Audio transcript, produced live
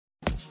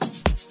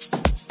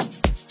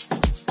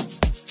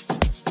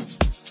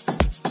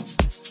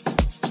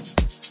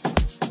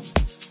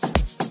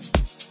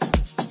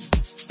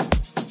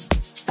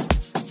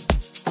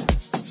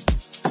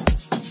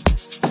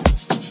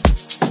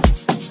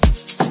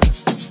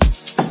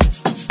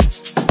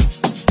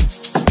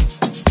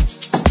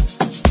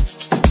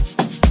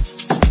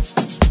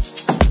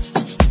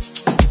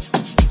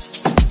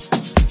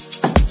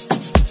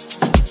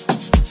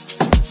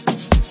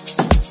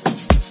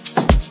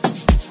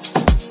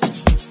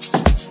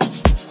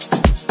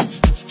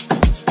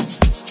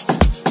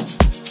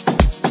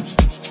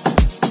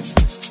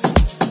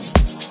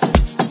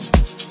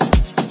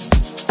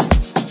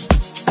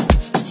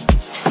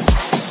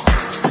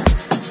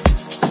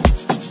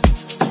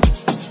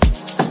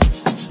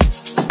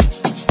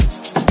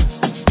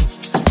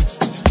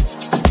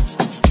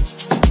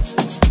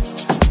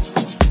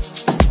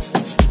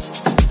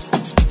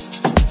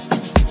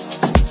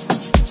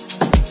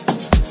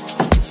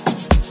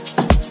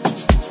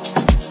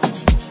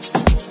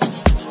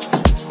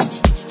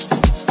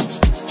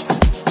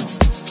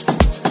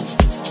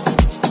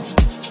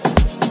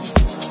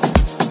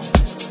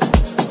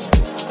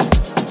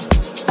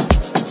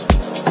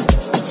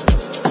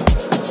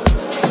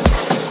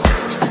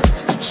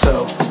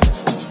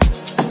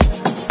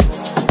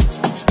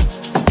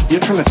You're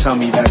trying to tell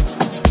me that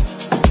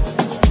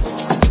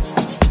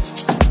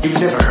you've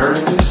never heard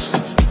of this?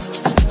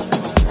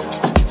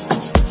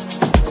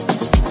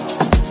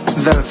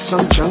 That at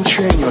some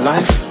juncture in your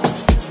life,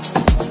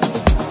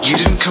 you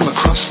didn't come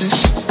across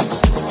this?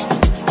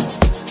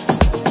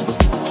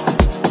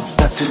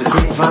 That through the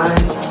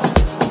grapevine,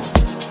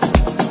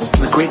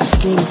 the greater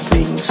scheme of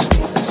things,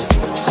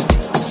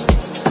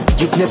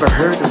 you've never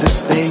heard of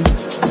this thing?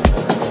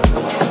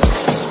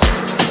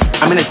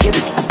 I mean, I get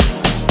it.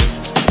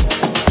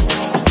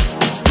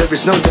 There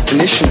is no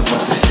definition of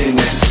what this thing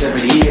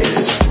necessarily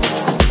is.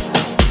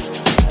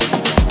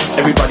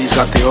 Everybody's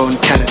got their own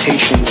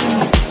connotations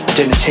and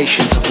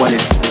denotations of what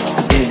it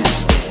is.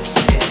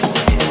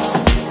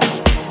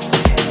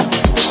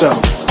 So,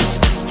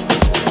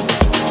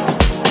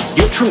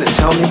 you're trying to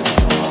tell me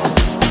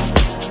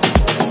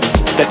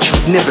that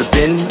you've never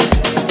been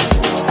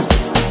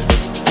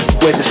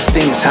where this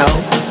thing is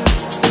held,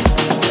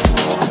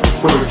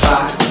 where it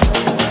vibes?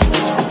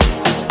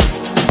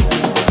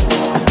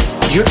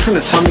 You're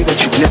trying to tell me that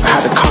you've never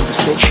had a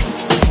conversation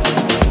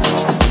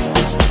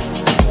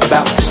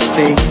about this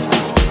thing,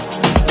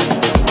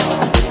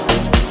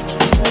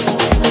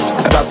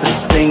 about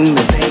this thing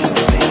that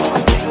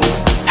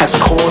has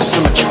caused so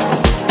much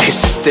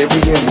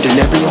hysteria and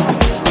delirium?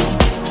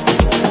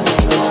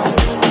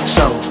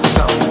 So,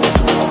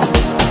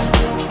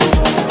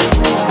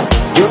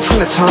 you're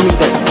trying to tell me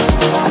that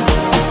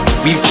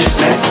we've just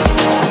met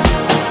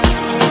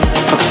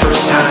for the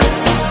first time?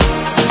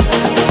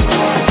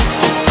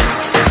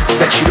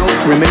 That you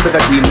don't remember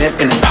that we met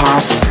in a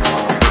past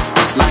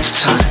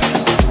lifetime?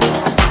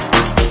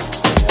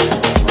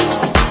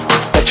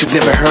 That you've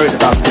never heard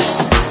about this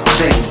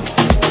thing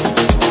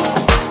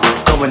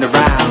going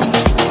around,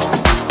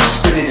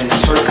 spinning in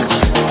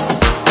circles,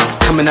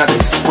 coming out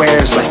in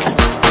squares like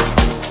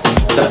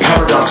the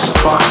paradox of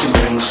boxing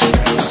rings?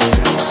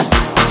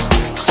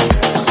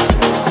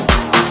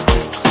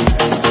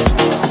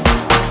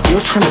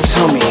 You're trying to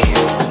tell me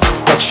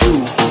that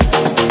you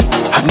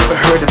have never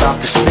heard about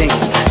this thing,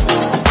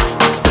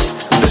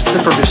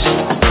 vociferous,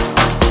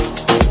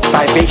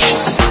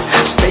 vivacious,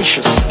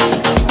 spacious,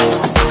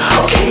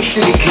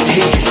 occasionally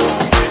contagious,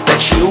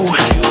 that you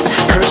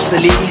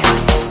personally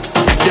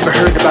have never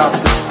heard about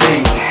this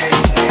thing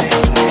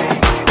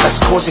that's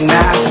causing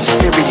mass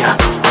hysteria,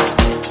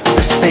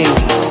 this thing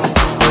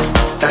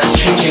that's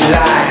changing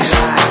lives,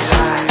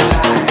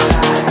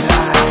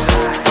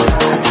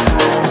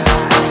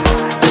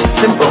 this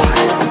simple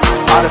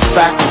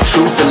artifact of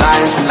truth and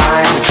lies,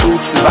 the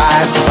truth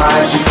survives.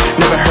 You've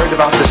never heard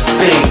about this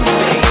thing.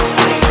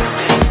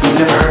 You've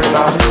never heard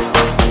about it.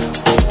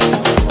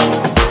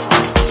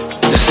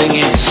 The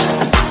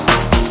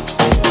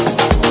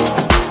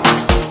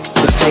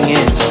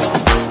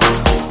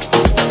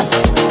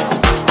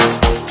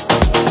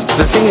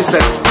thing is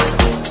that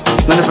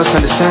none of us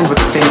understand what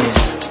the thing is.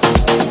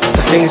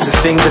 The thing is the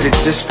thing that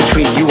exists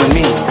between you and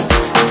me,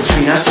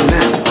 between us and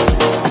them.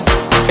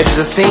 It is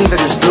a thing that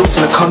is built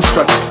in a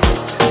construct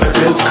that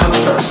builds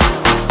constructs.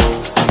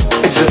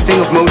 It is a thing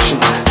of motion.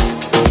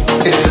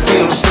 It is a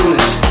thing of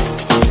stillness.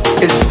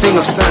 It is a thing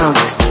of sound.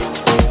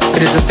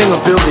 It is a thing of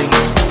building.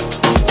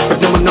 But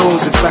no one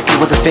knows exactly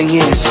what the thing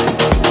is.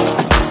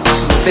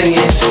 So the thing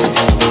is,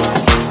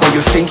 while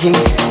you're thinking,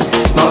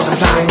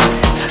 multiplying,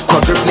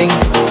 quadrupling,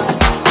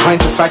 trying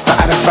to factor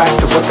out a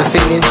fact of what the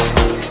thing is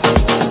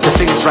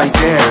right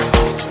there,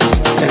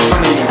 in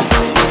front of you.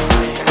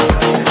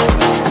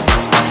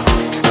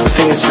 The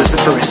thing is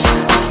vociferous,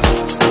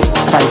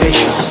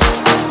 vivacious,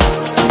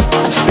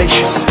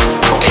 spacious,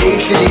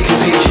 occasionally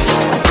contagious.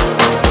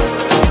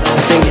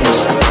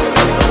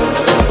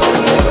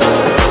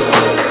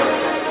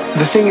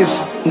 The thing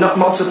is not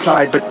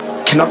multiplied but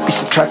cannot be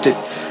subtracted,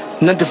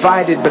 not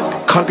divided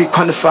but can't be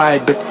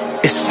quantified, but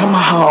is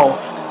somehow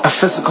a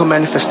physical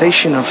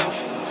manifestation of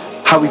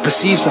how we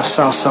perceive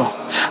ourselves. So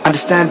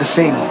understand the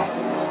thing,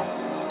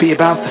 be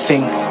about the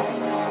thing.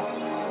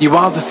 You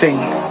are the thing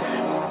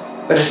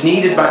that is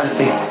needed by the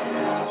thing.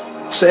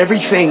 So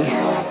everything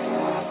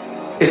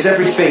is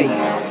everything,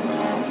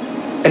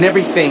 and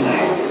everything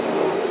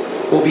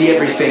will be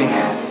everything.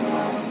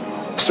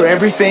 So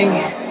everything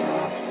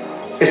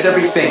is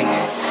everything,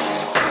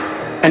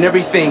 and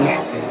everything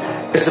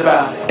is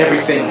about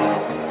everything.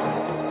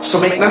 So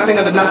make nothing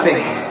out of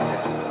nothing,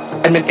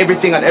 and make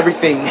everything out of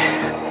everything,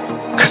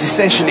 because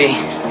essentially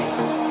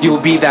you will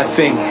be that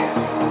thing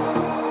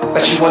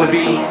that you want to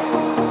be,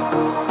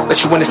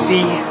 that you want to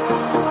see,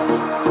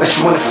 that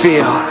you want to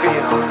feel.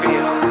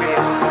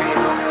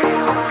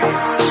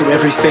 So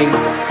everything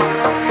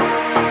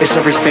is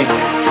everything.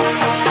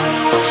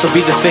 So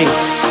be the thing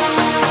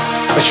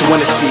that you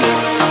want to see.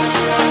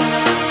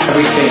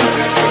 Everything.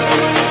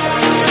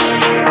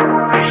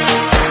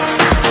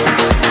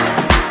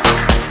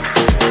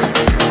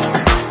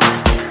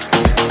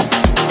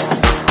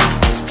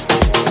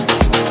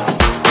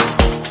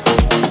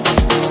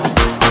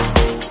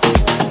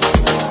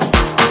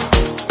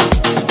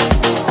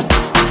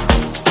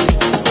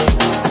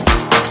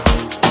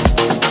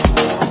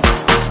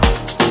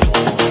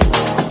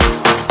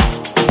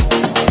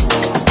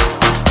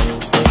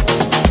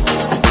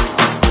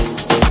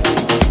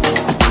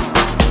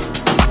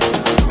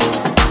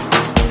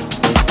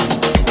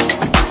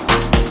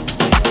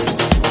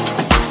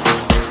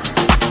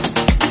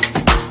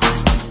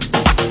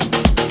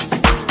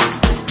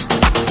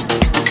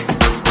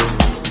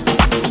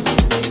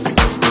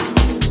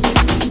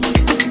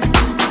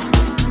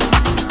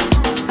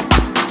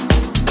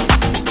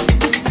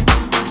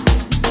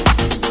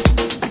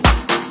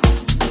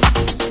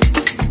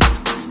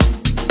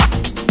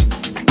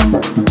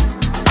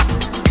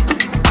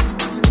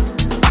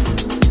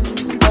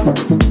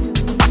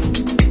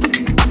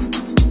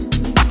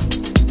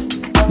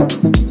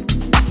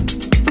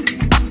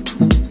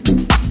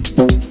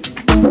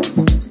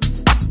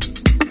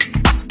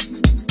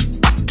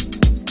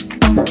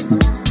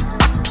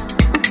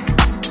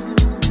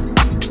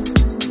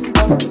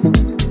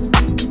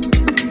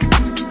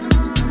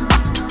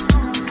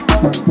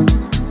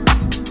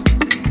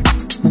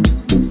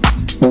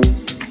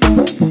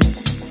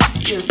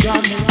 We'll be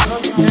right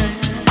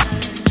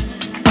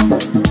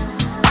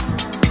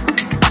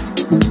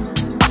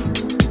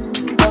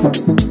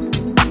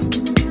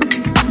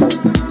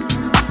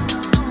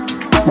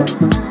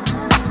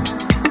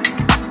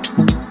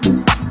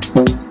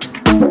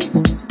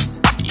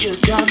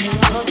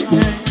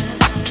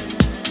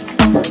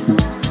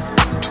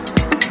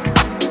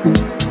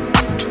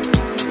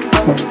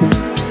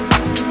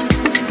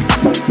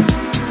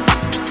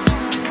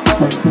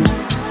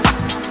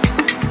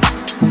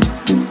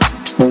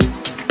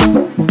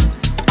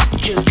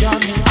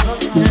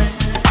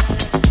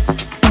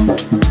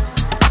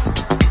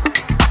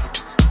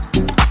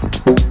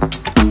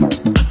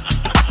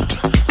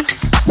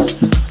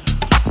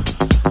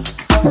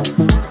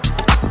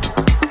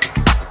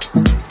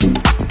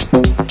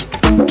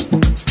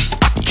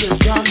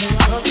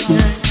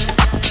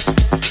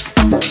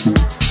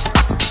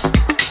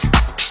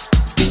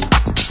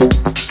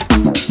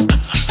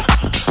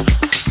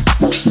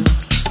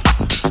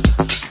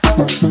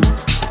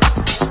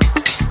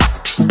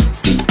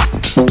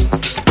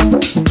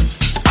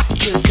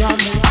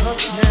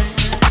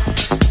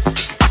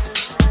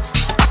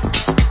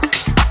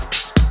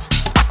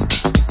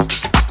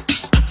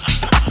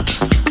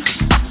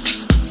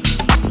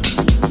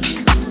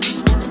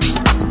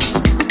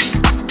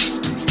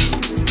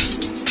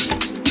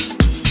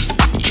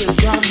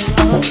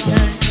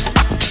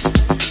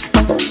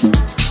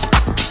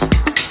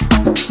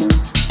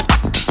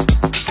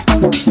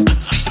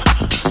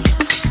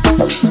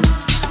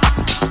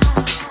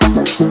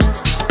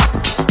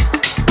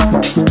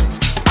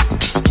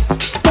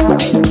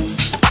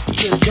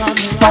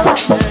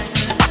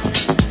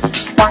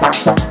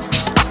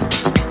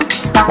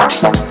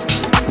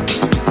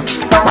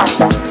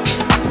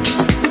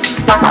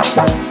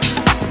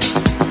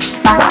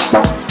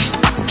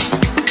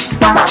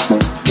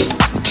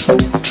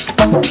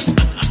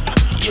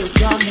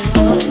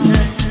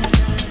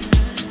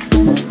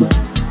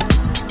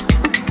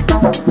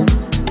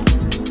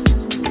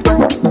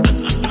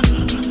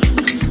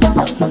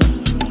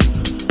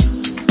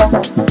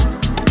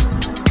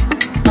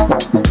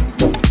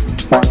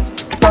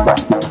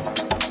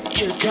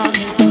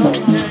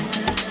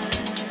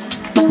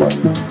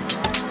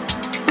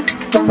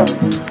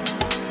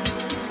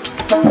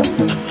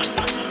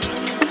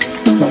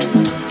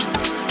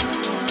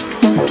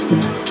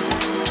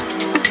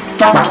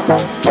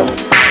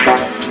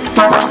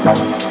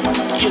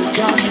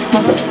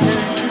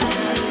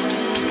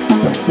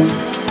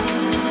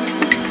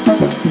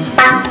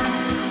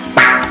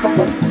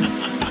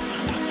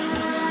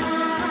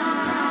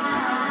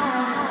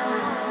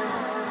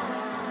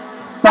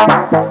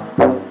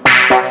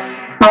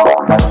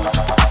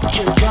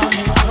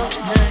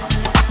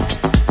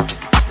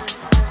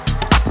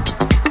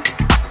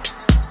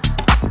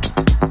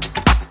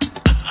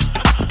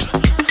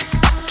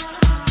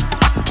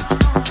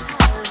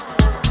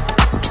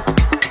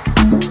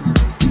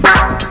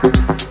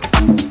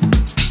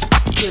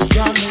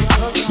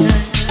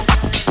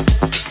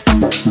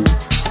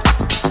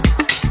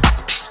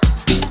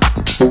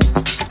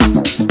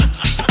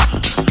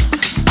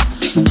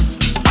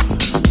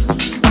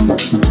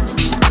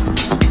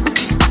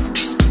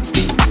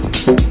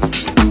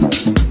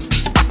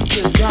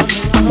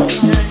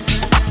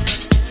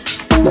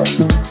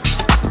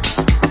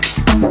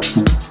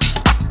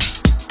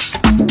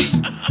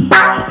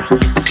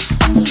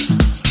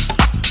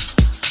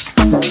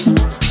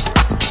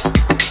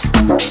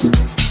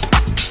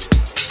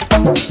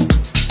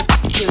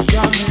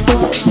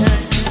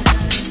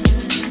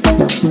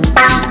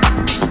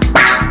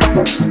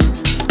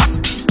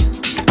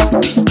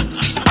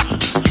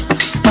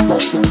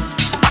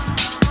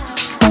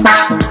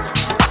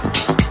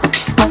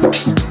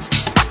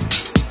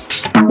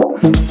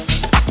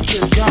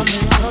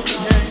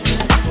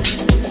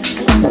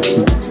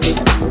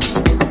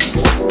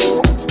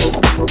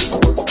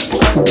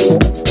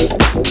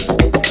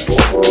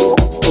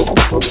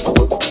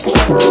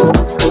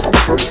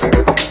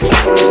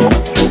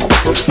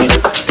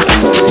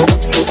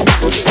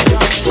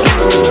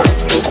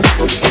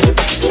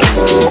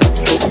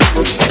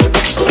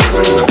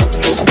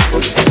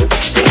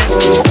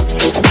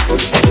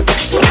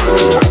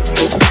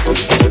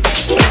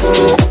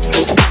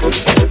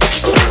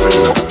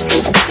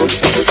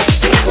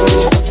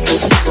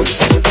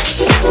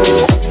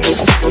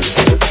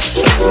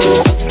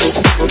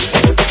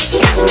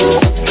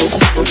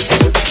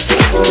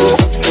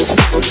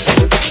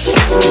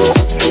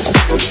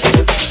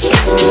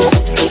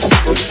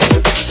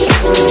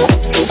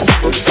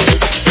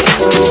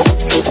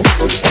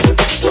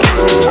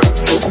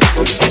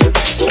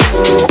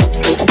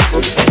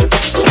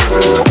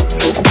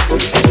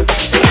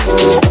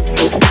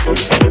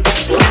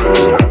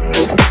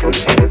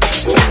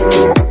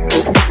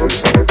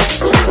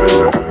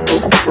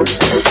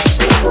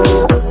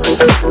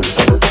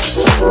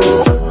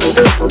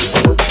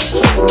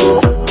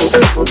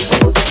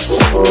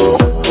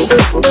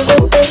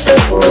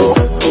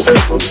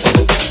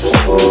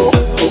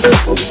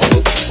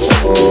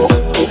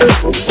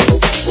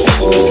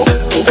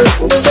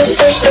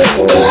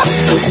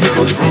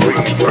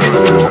back.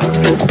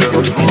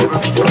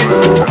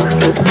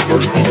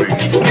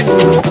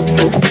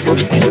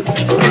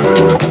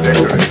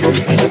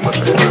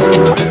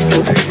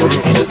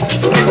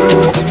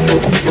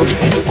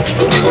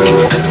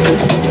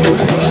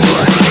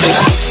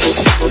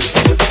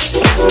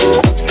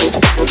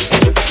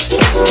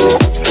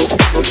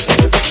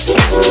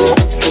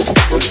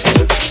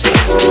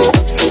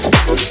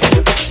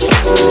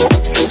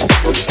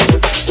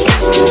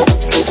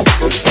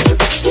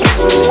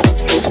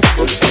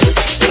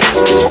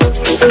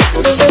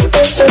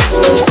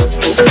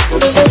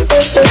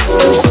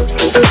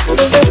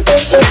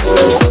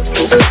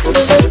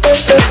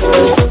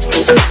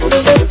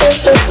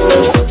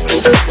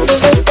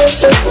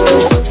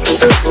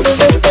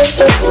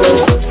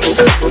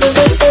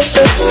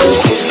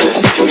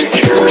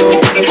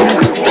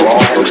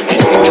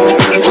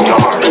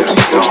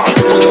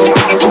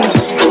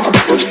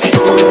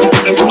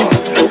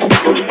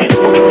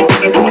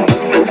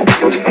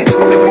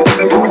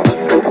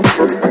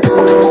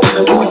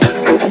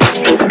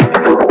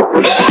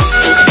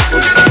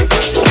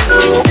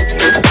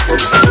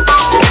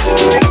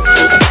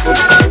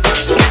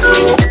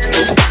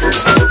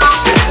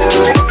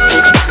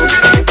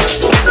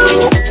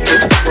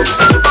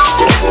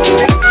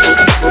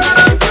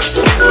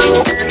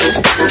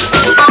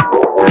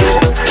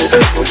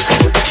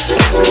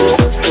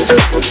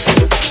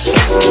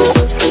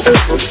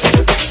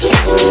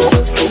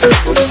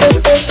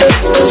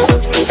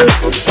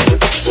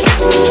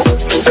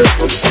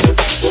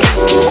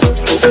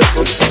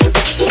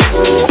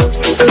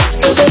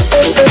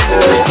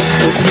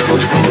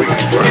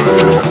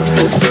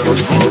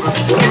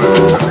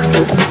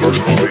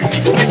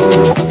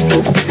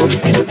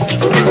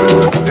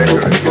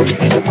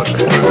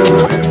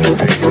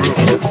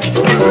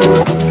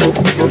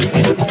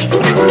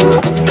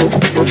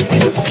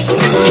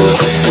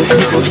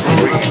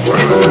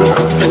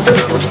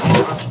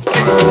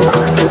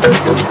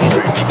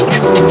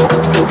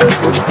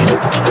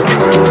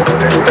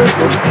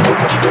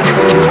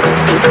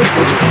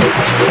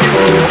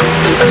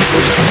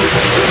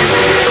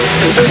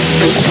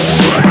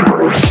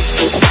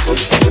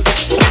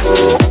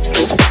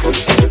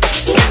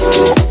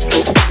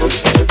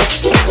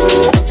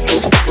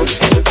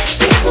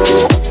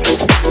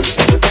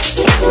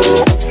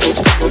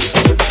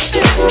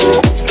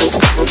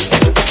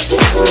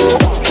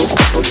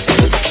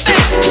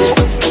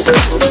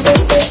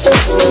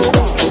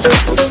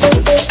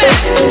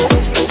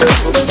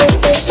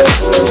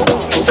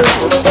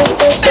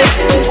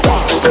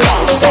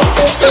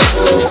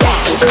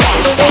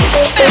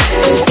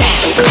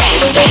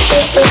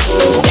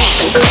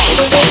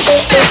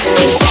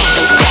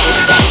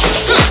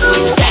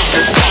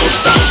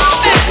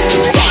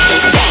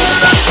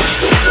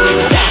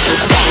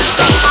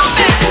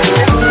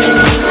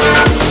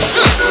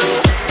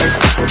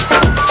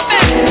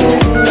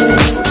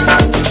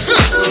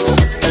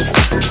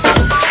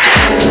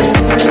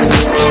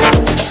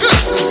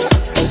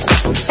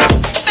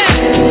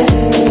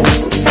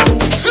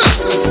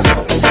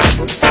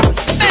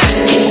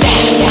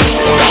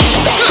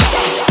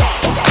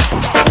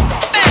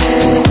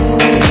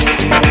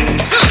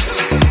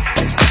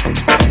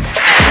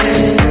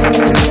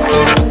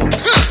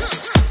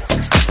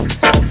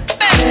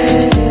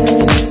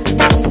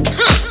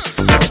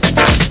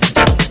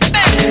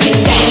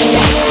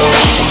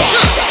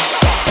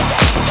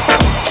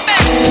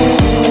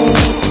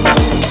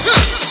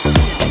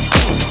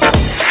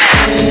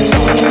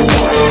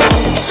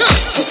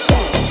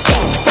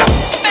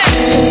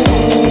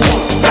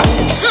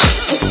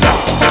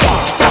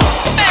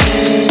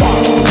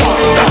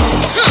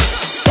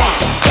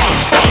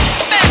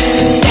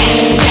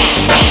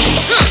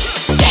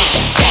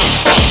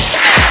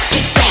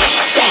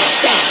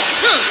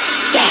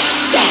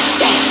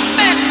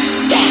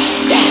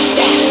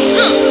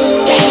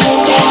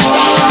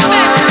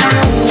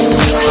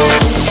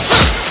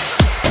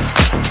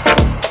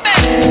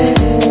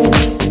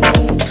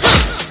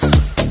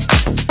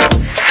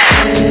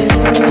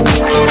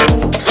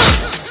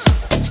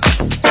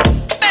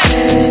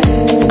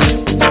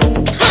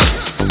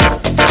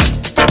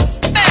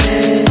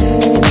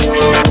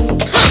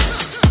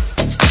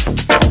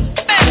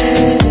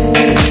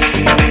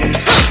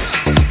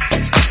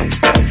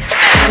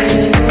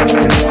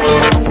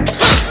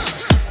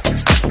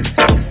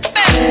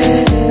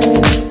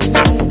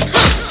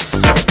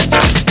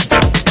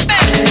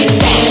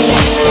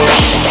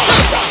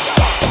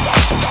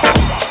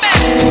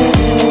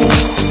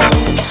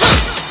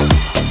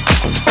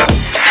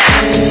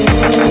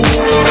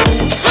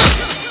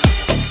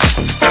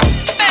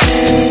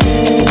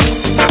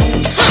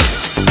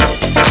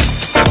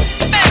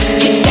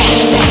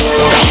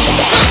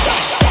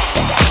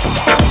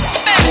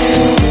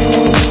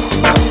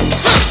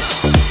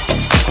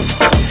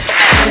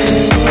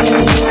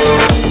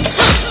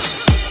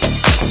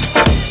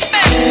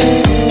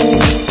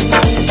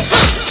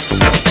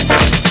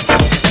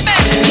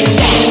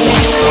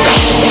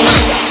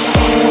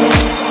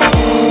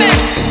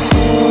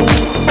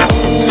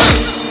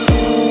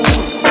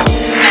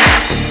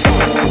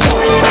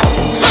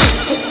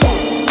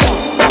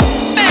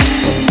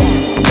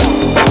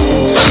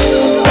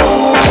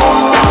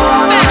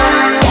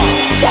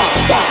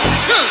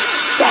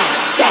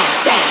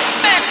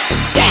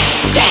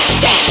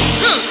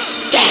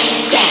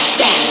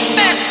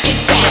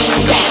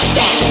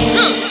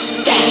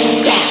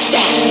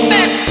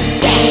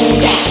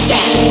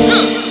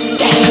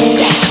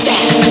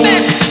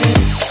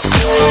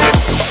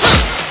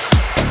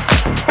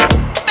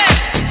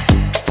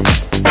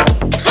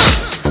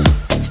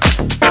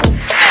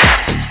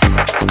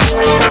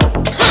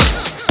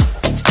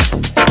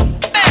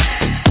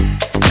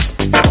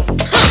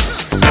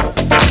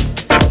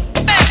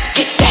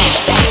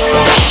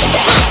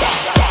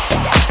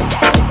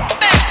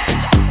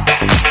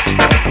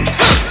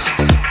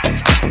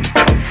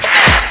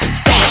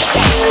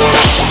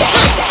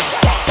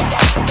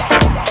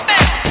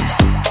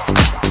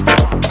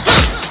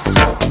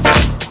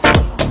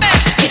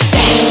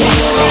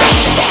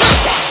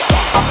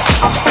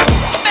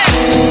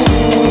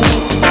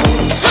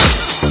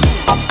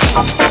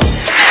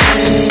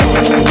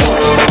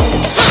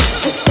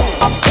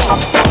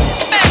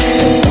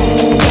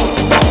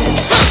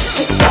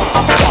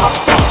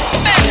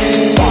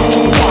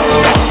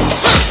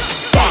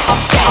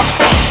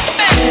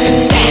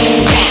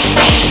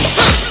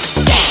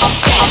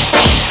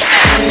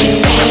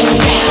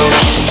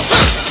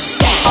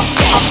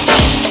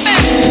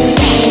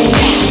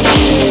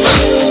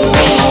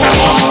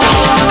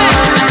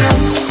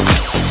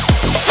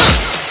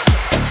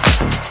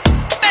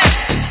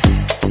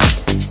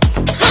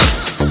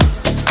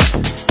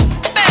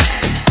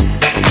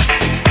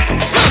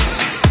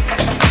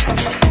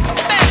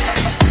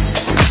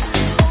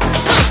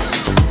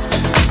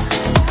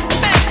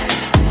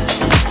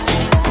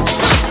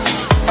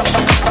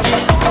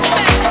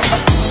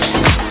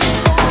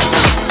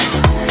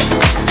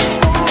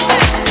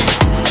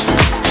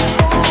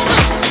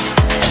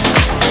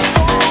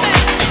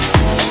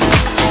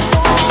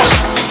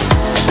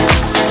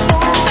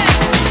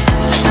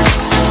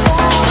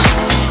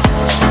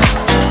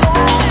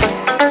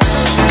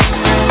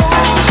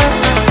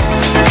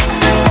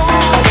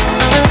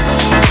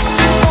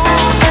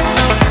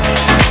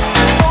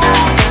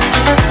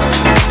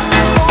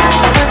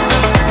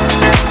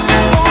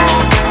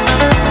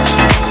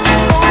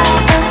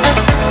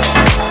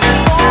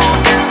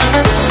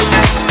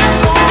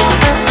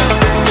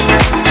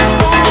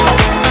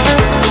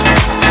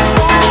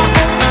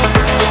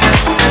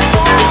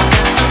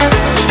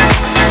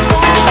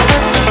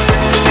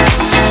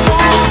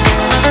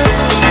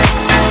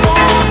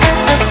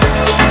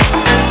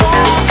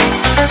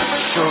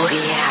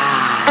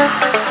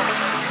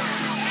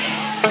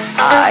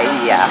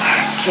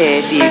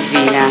 Qué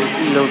divina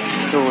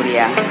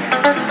luxuria.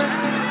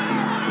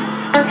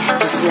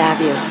 Tus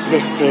labios de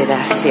seda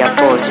se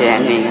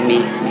apoyan en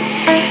mí,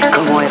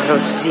 como el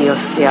rocío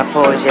se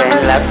apoya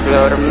en la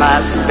flor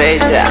más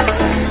bella.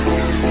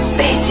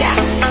 Bella.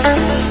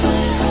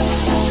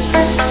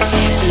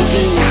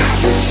 Divina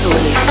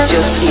luxuria,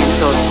 yo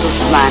siento tus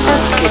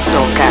manos que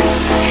tocan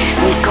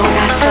mi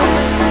corazón.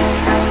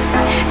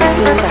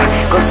 Desnuda,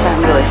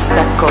 gozando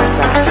esta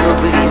cosa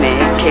sublime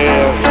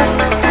que es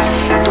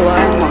tu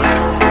amor.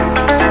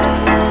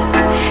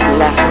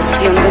 La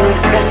fusión de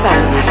nuestras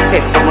almas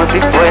es como si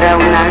fuera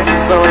una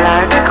sola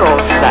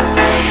cosa.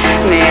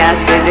 Me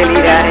hace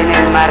delirar en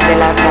el mar de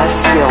la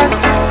pasión.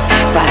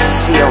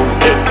 Pasión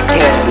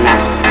eterna,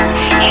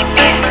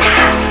 eterna.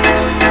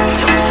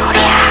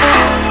 Luxuria.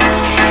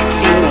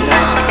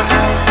 Dímelo,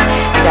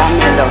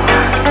 dámelo,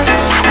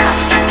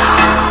 sabrosito.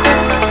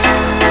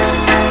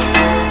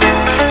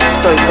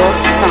 Estoy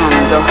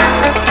gozando,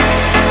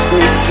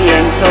 me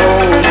siento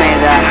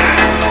húmeda,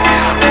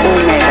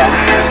 húmeda.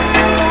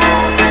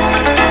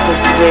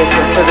 Tus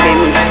besos sobre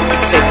mí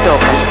se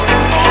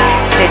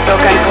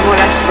tocan como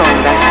las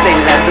ondas en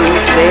la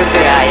dulce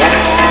playa,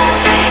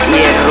 y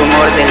el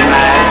rumor del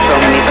mar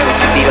son mis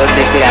suspiros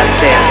de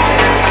placer,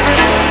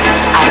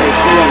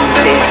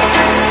 ardientes,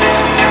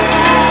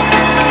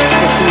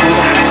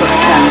 desnuda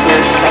gozando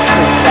esta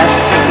cosa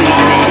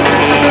sublime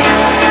que es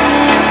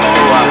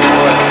tu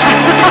amor.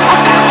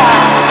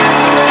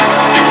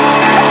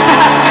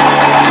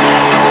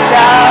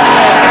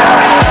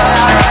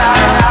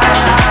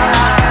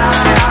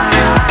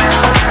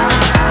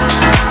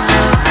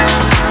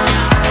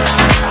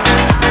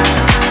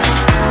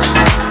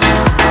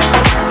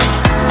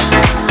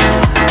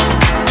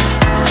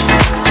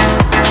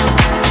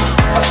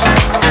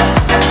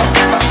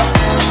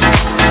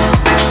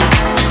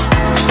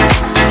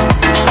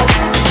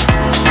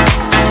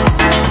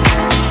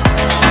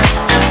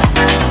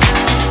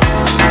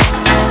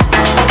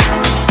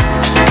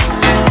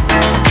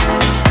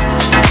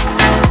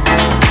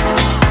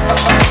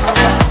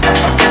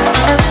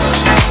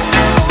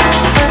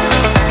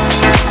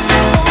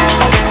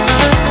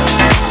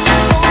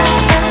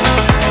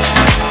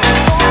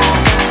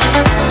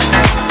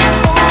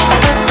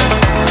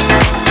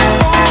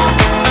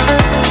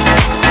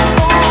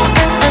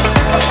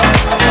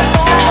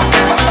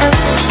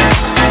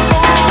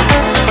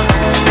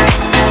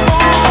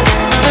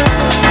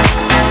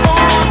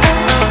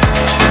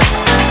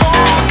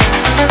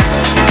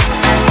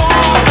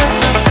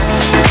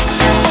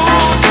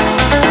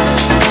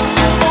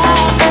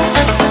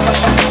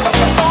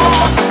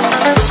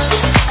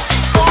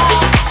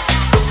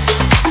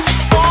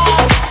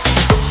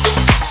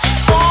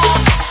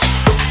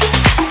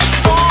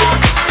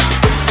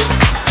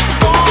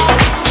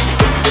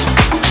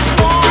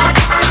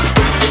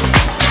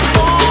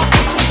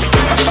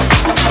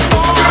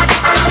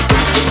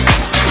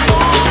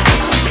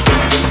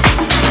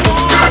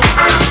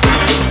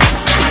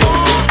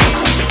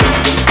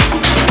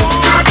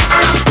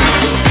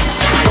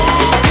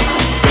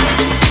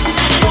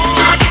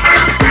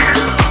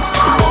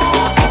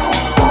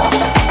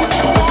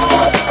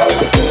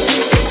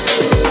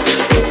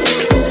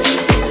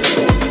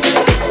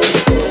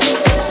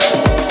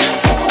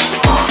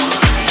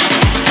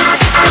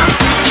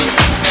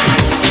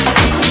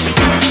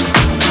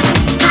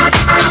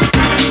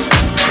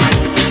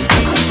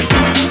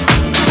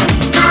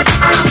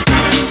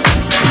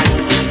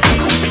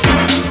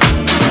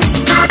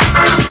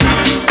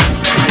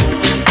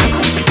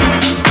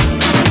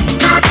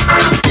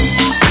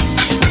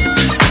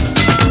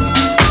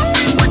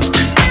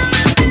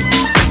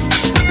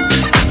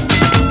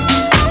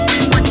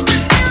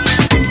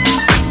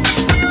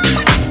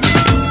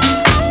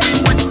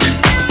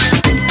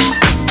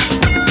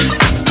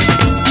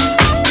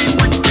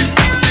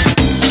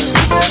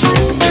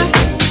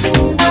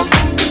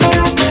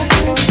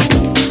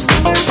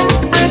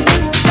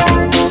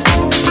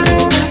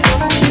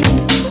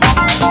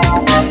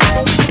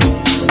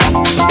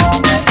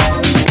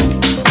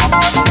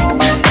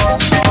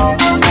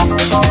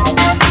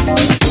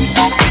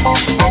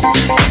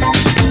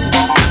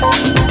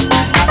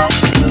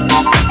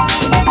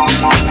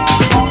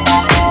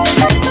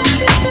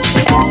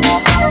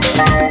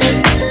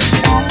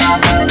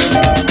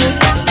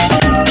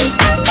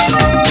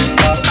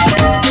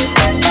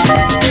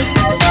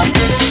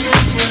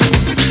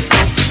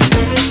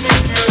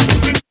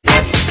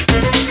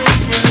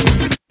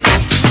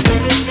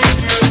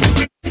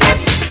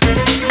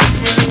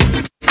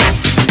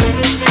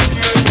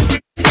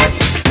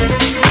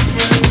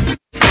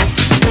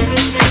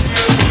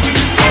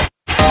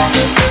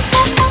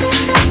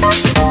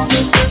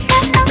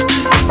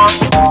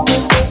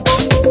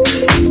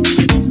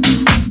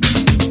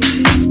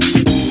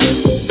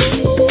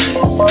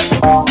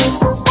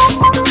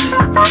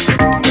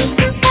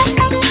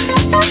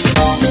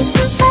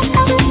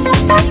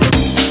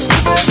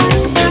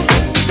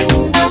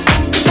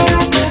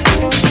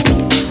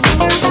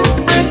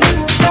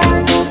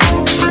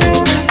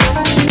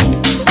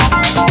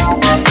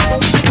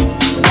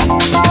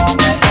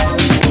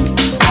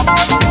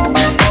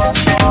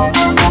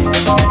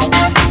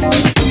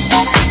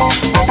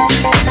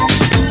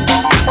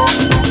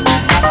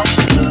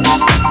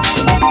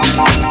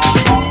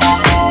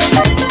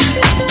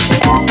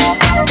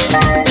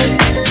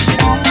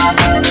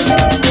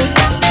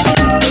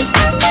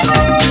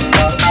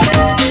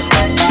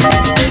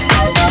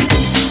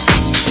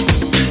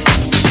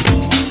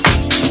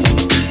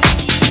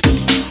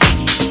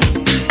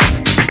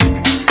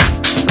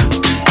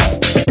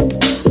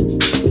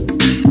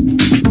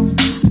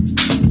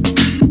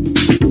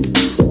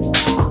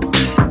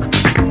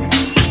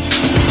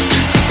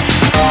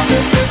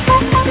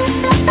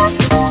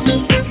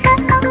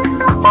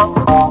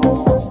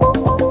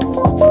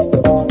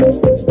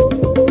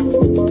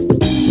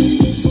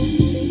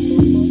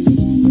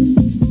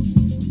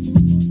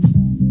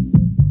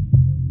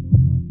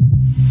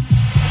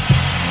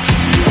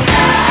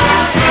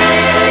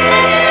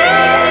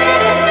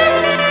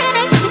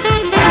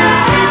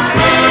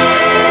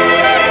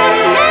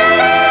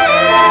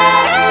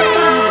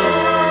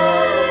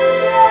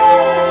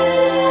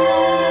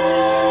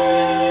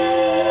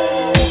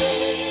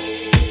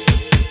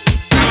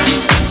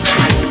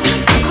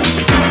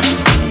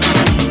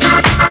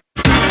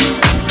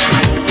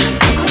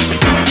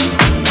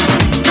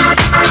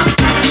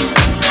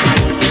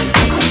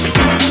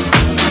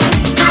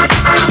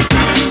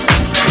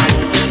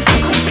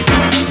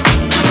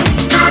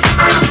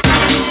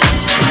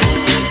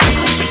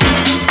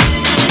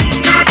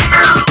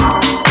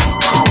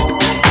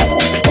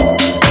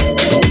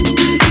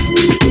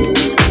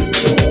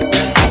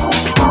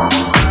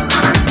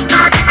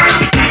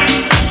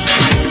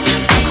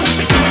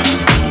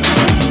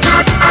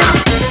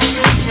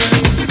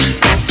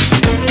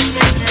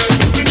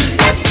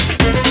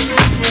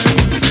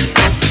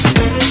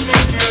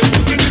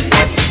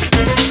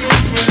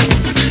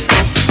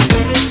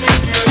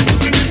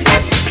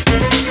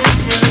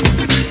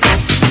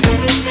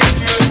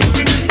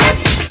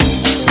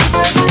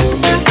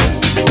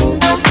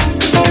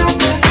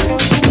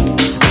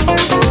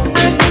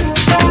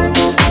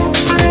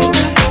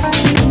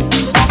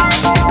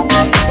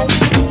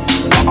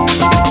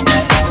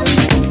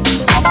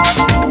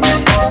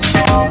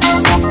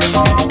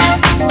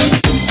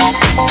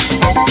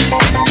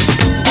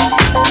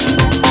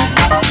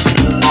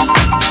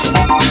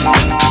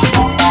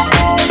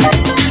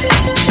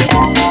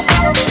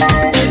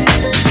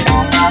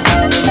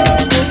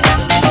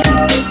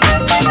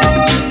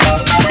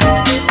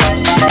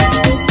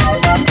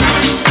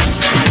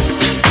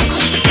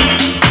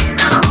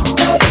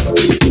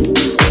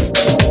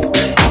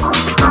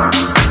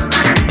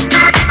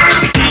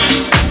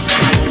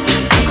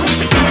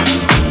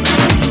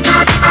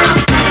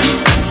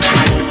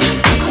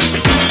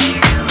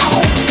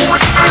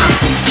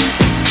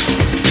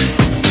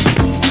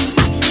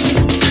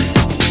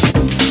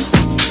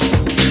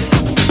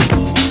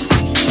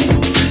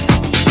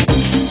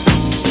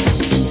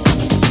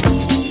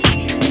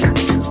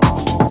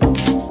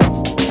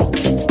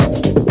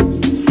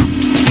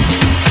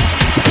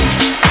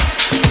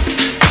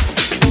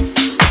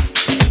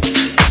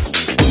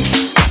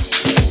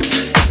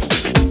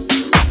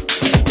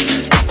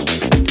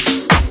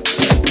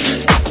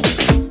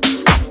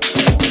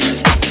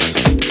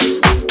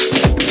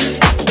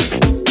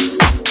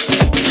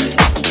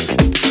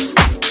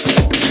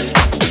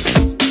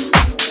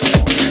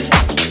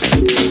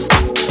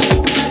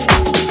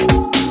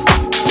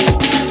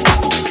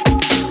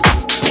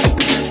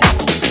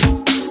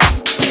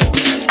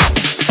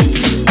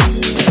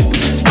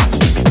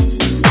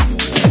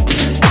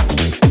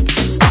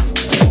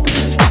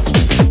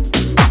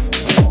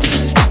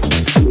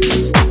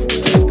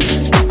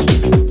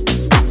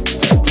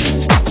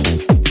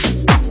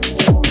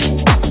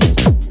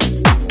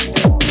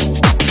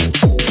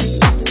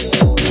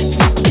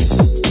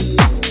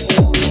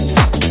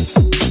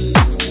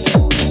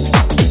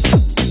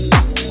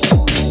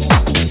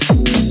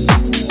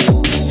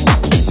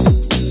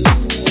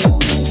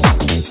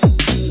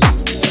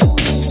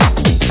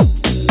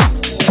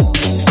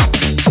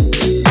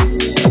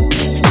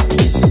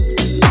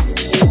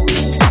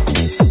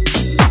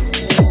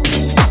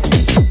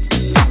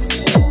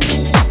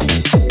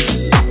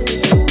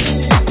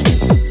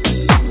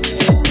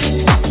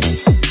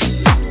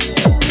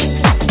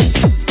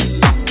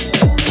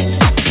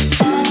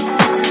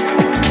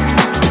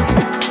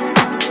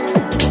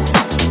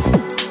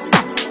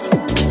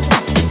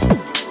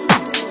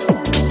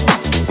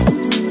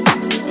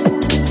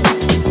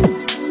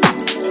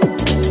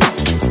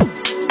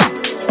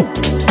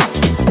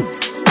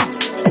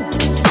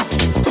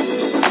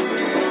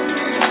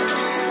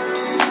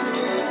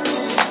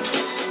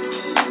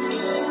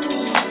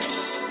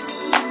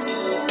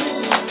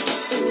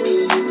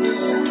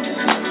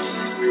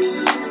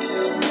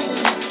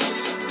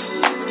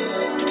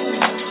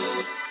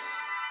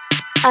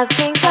 I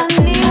think I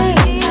need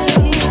you.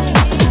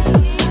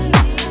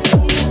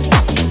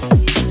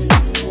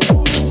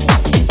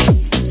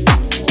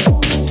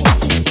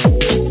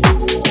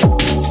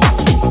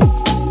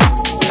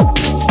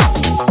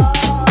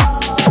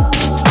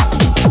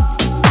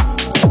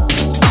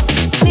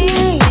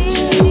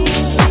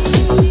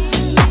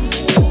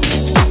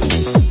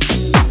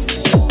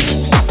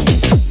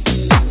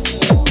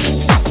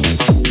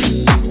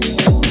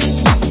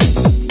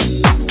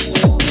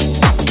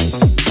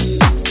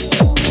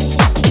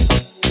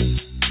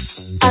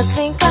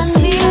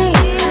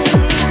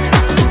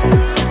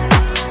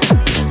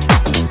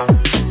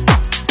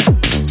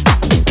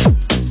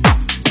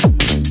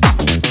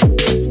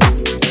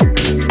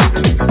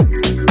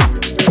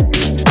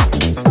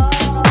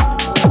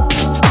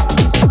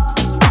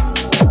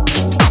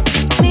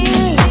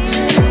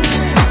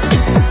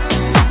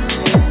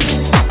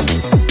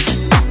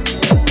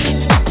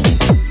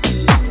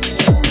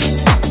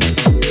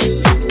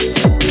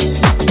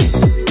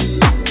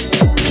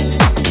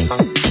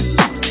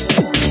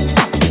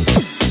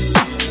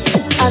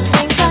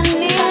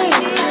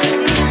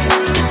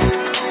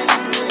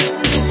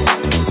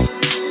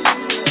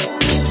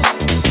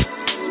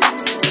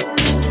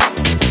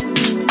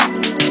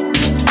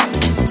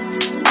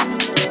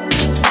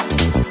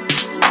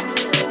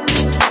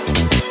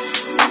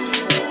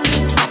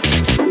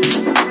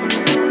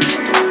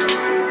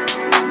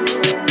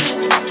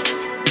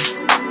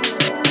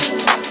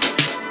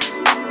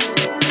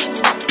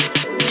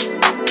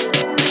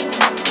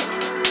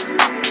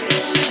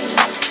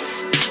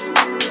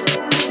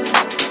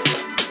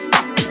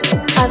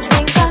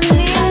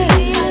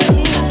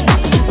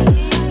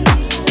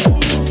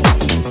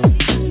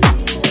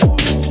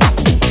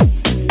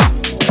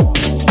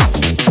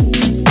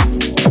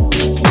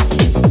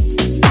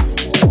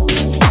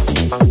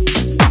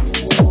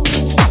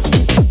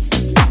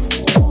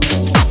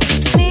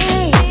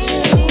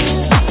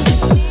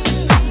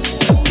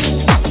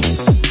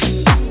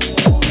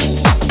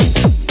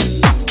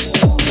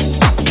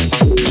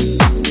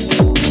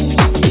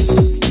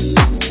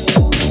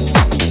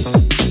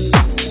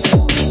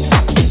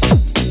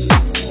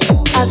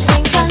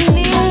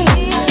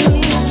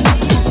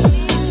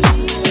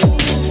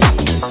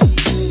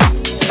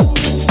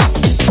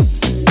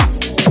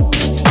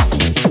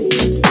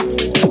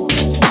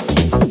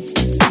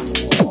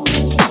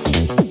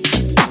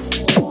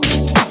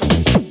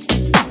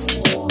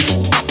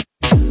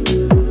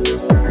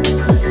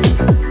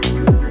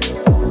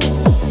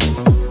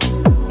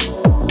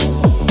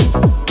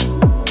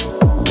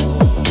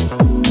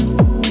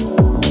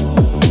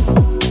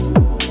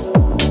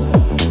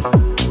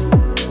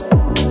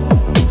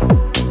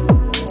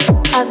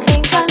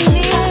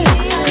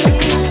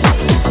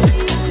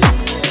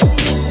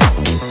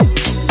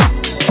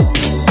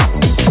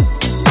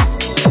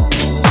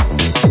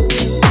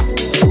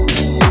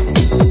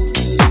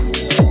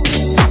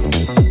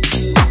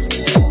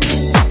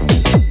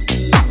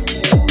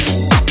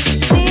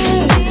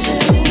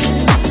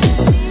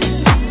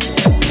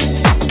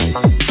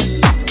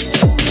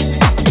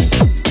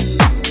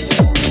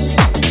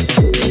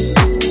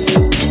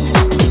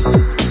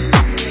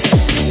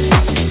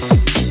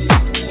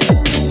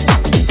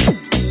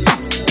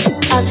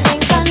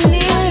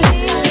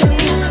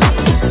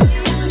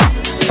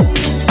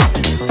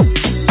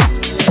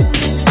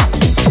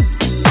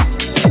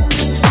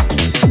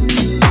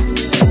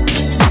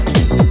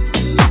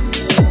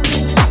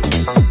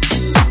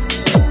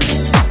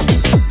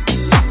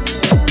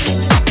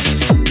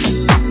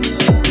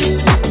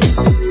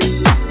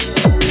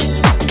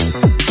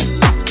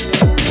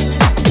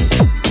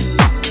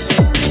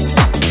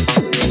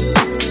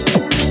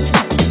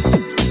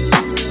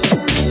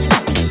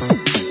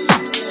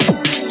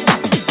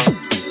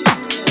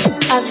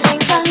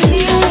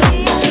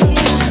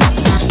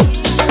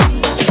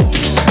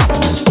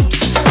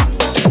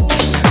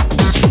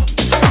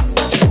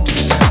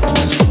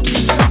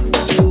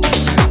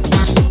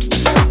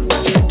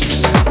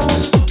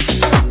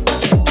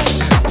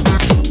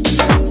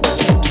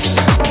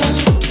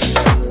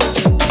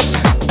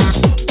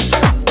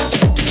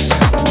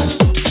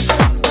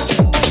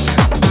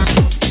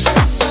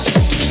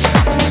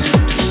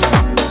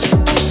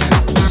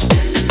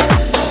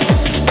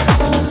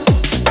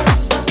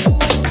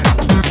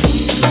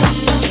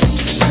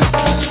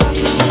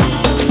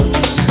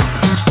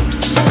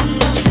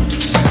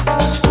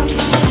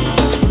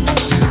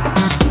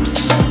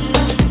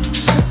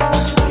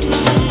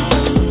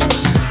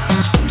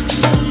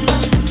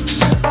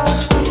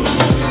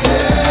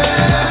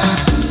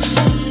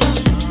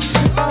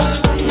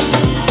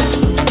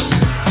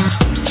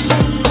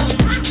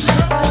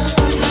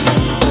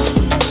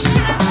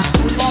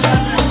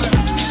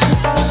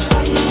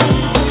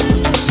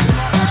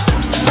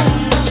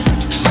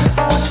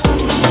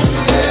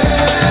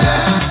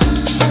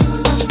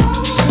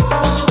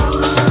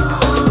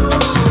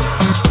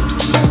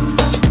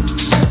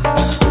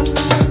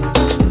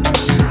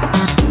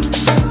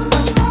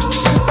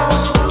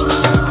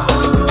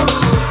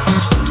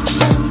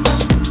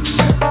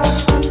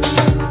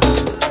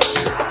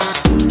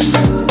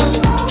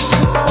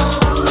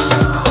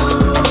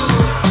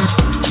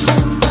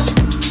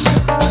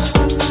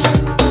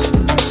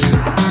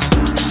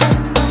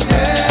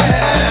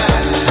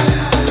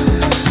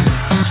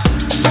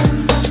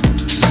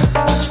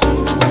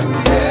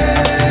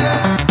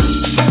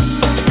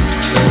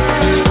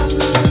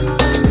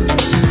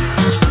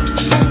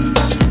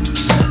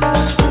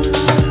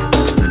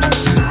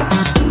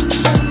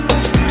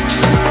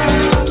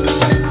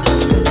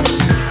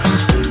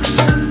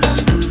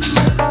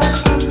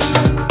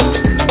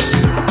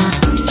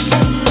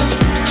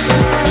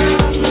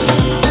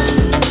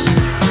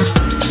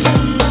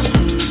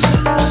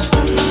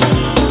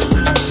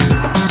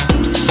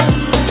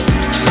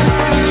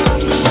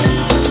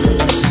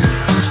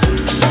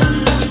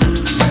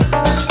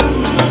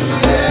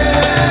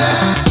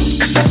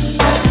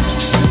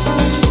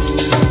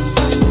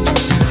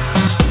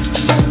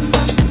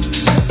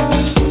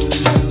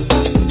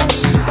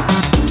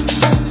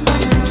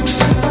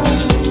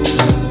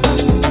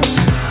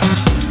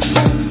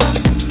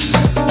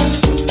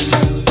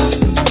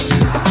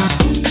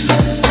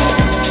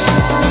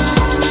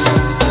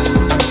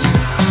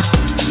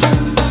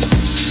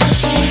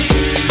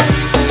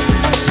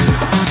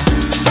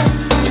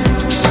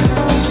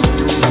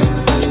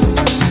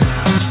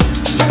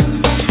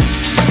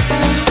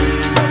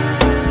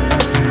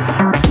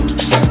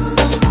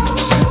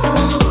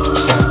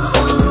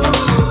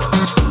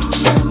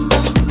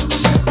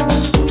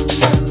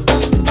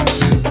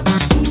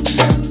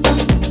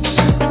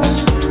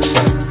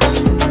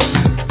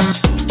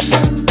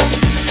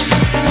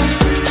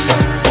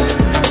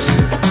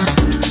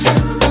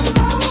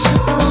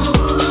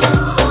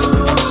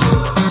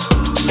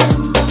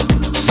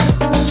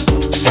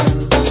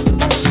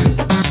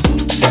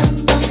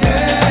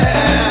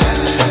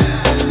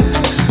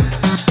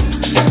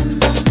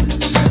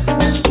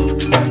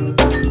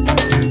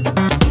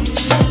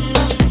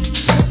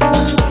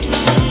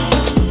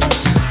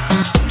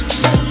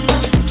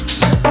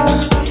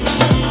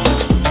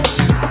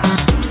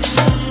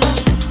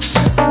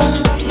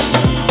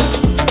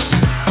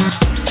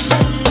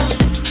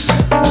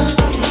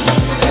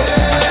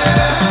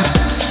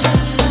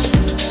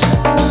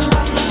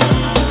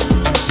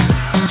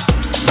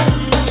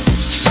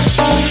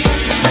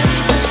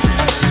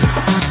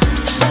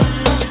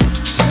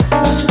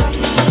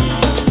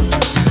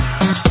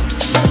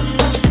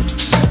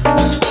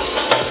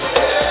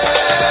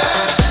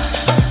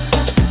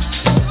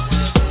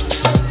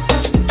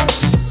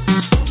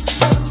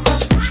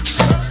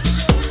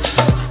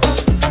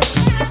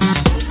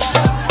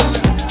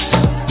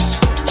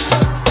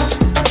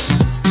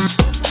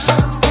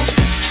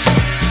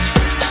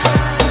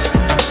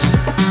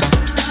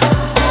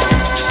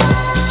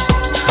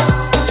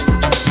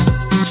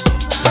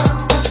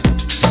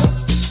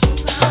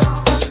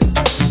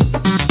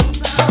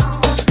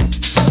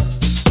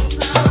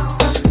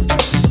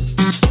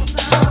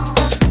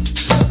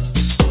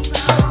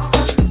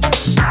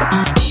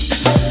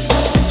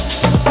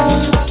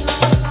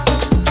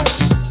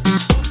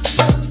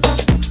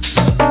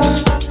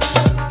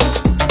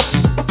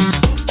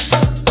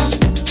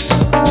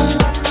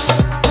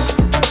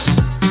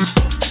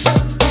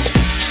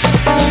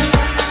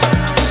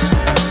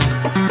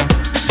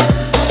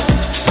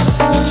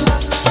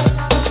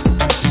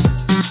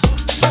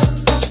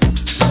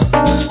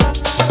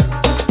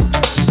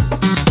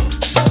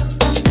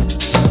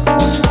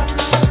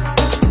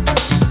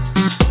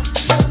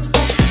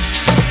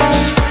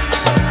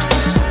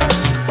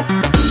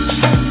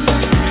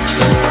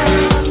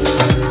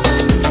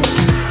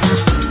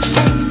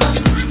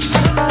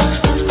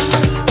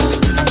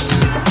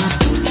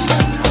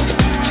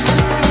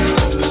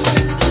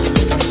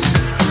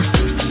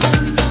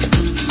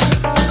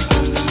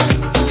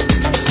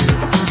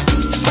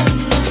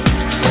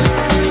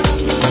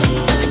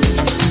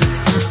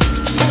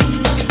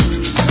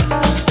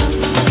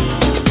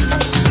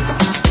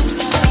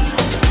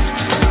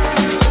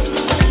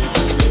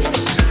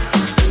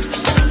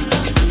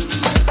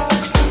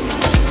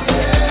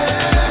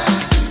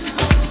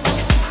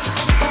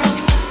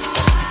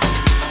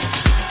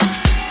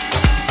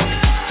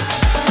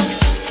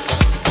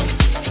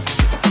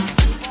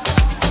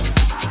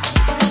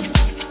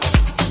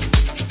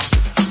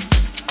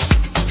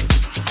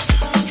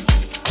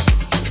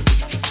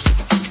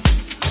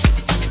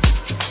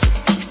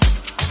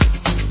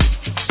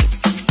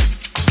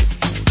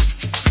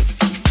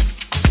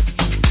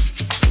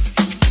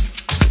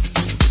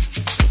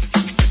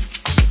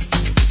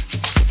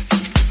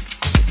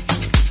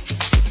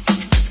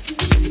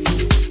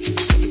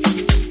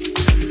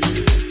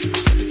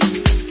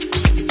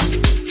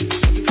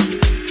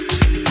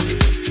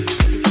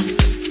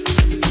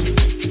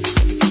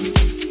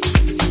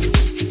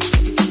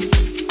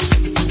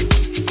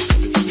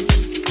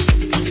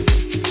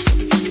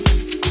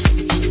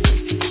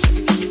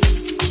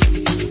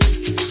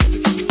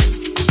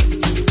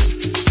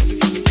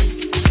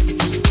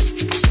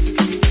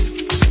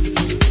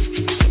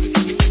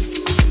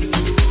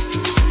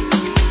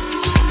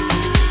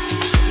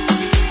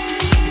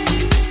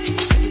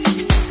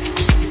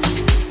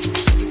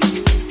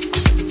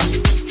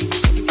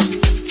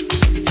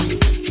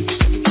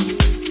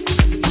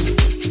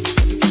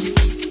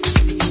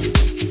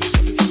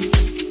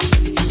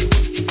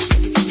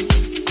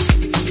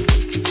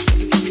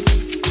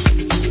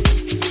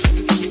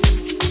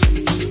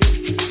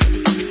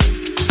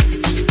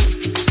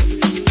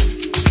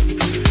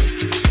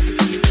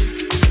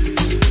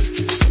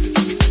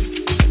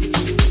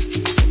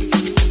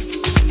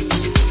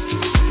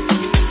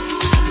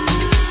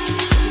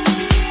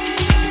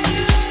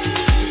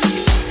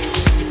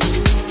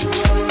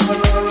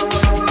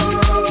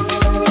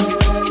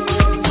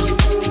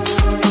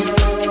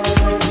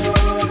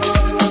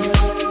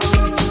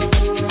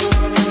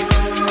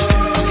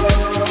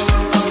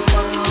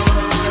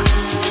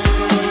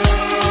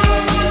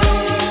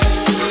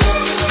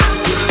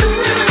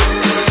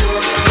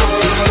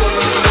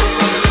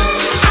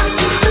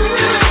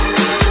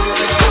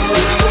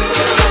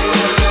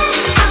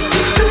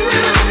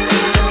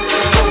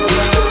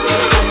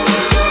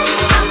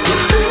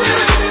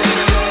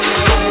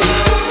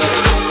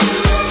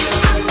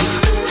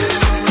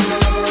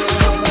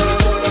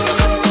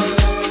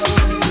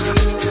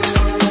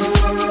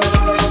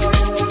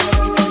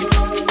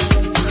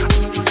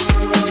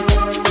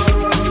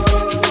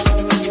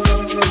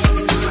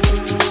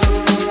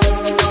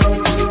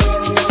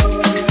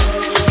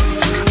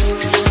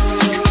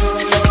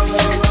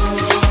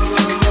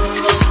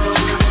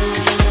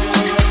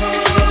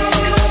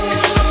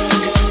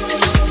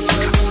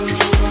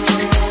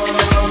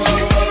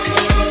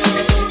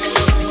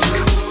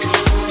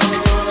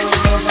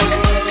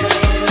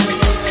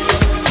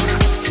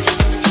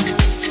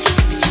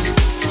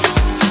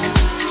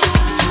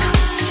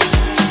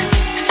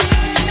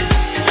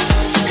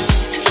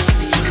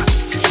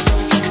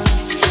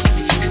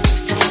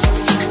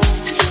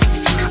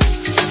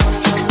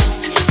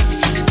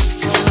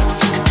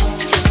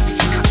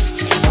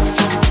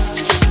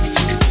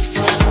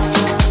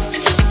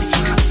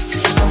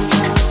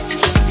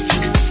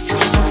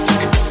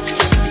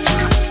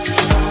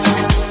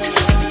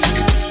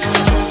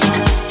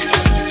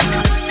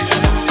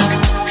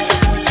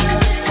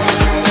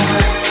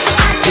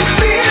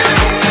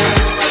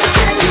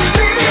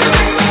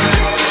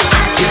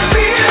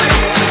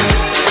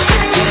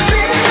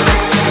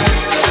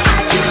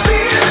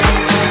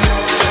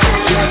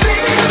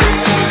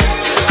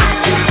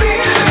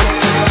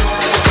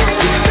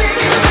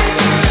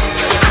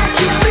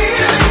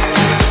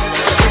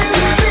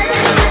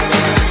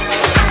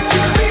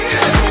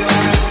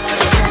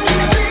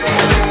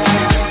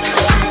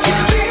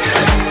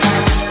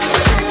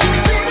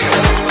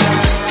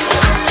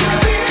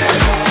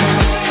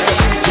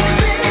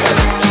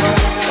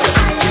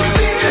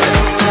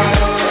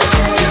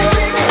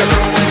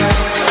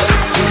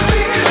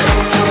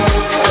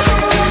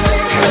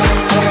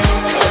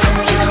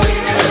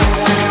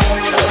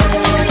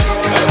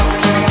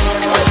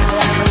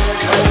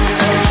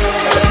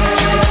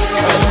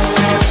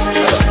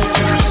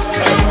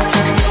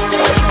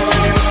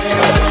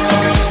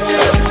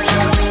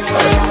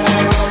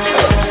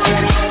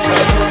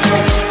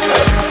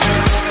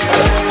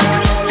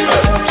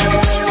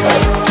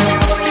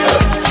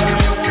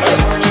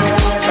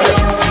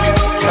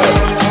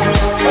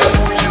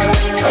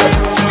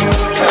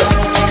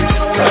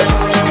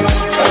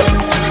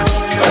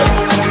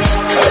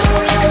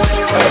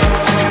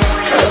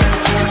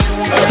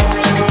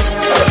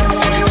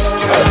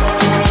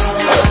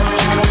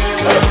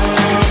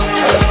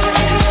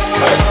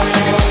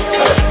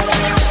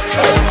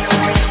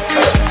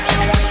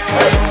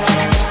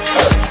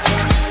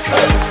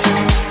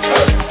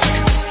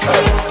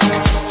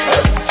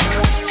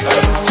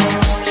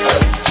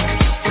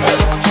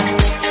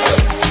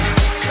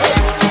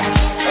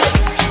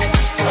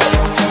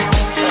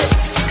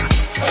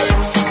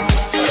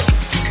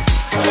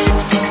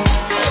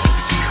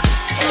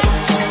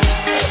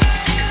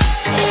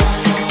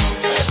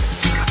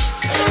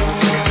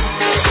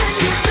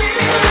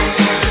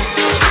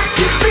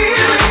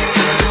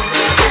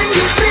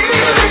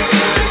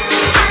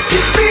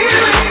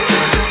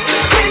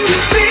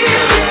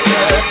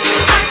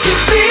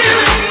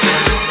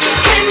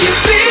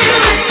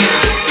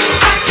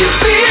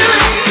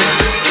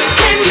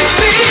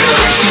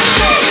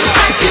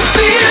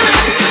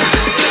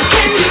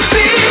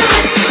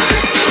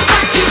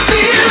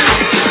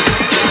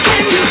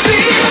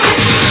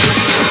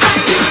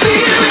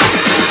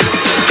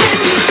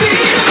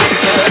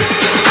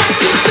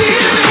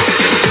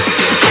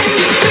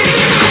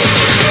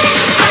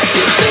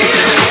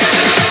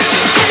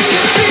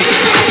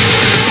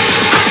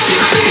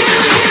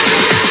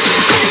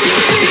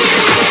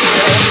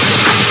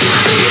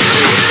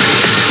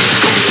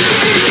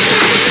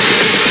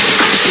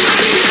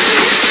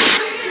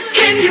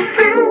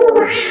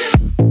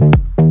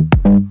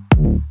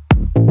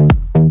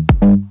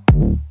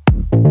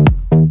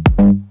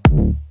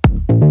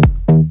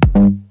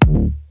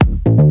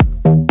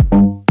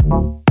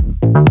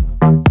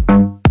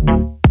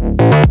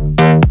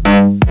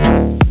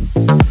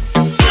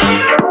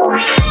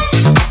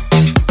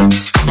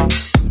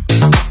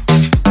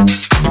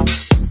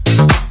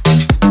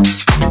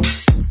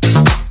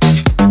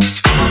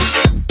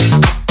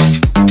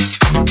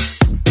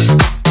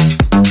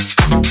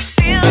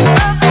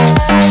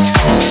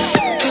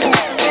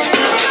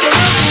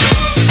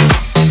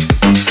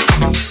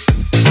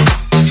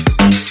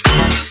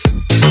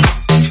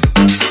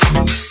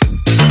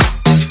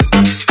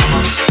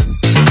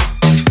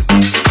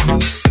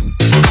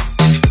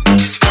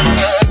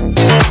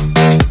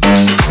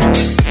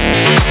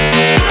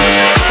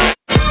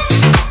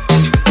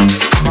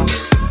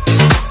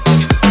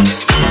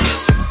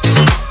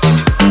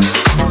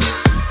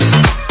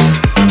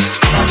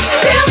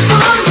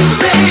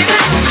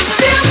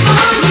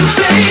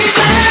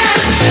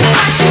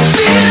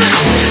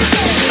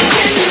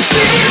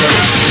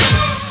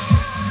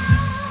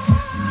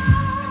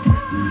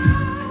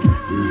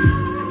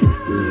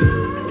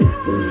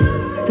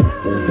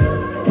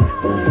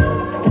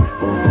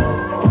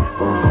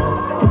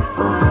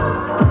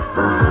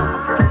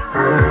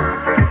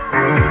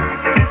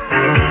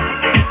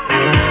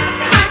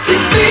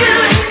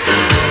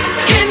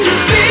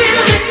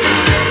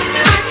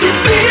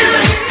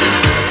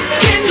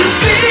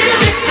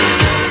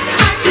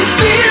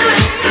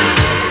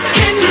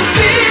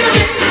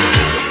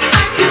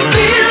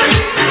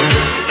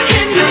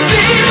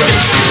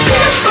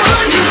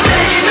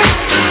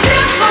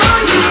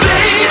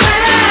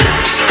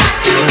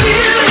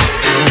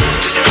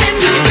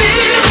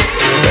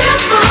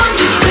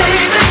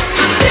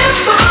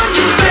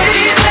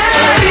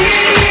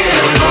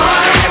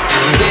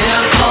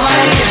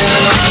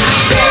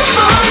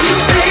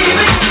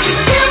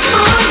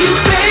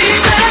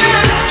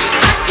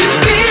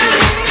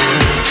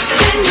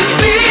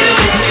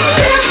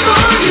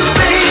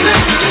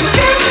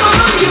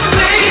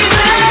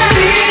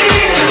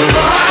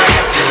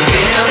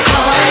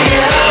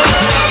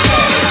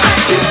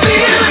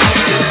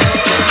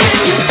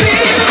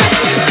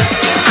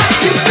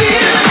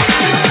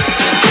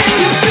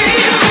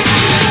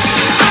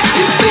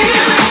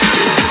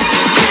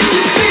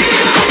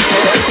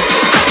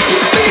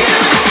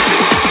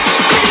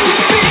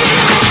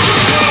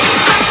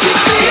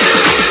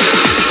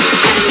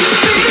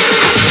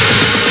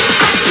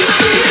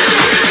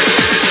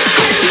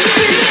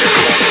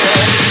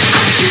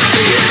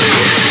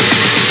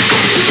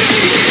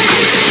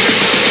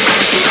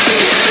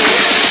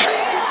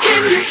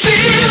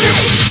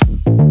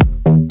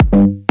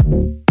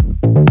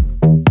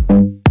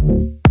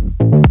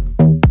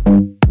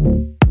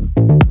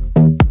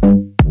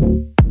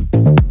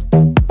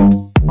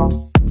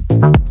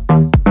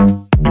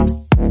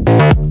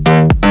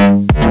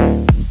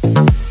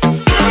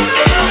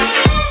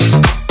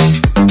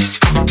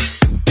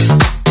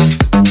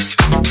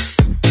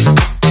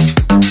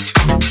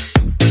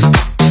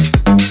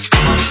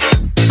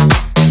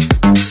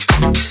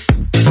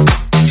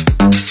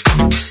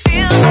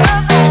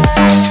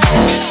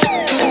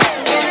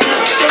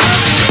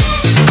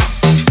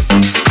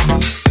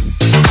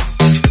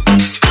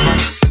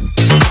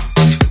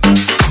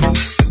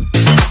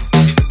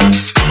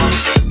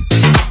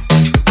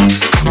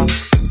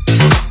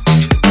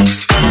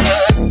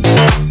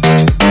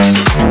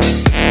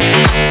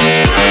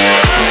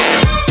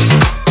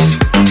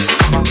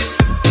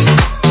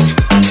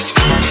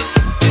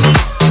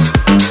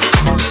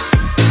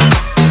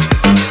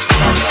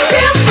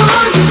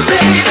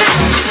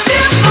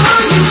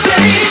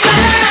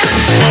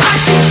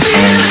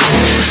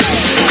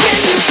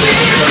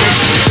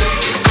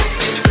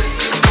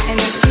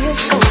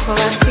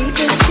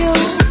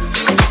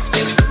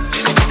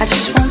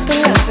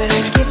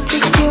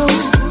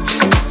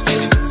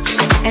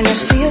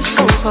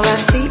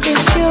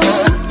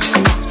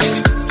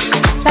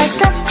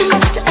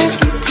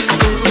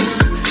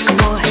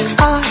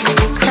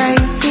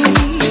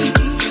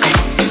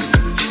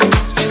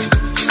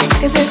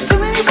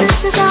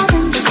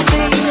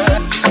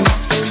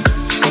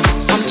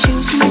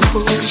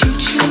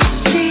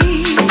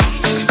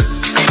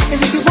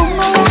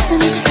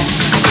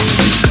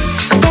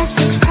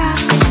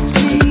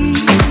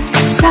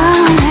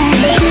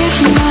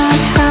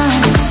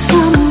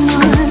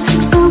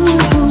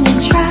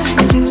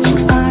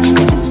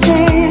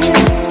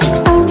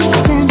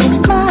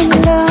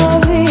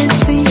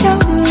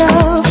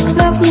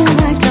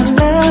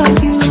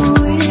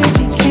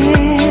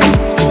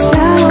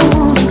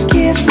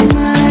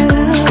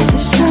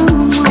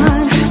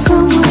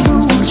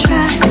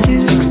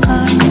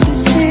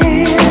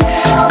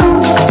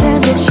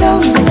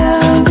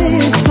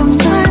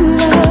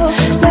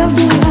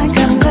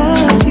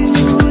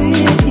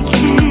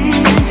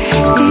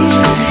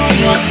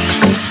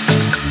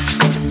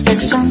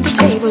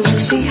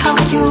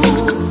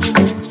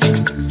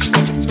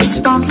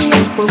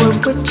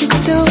 what would you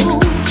do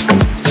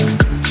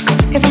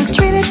if I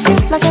treated you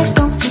like I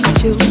don't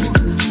need you?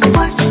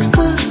 What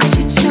would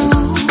you do?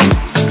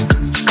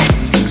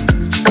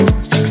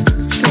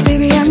 'Cause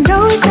baby, I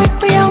know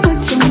exactly how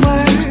much you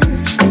were.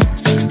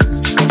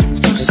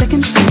 No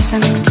second place, I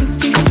need to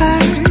be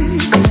first.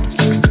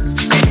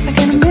 I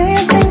got a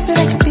million things that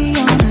I could be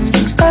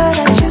honest, but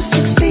I choose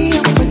to be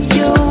up with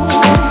you.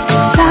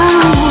 'Cause I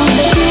don't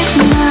wanna give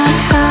my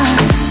heart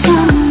to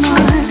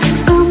someone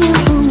who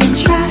won't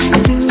try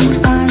to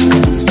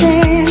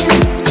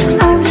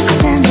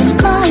understand that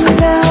my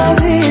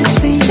love is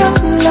for your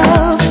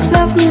love.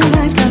 Love me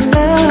like I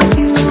love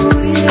you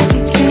if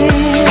you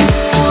can.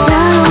 'Cause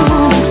I don't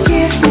wanna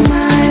give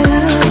my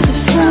love to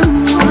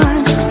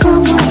someone who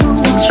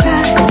won't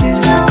try to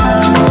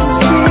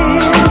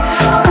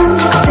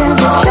understand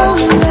that your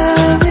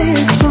love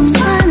is for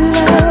my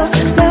love.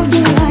 Love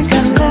me like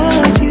I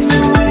love you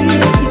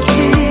if you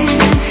can.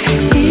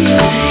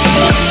 Yeah.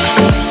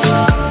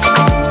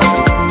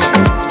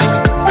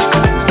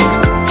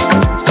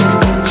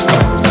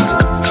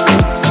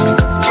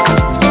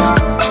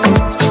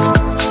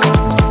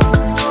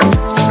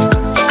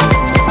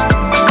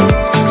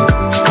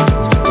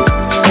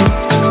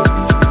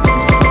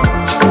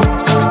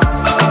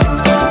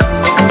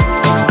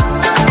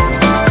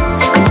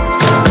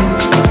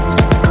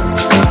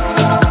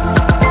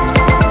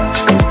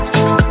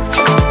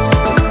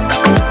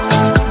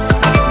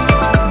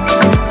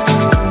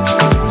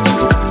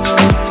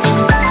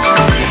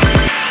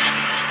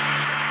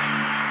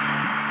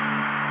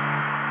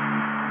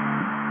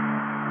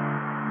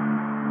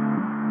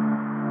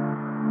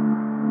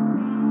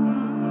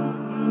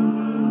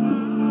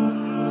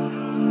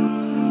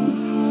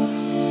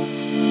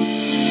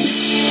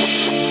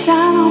 I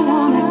don't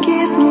wanna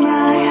give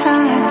my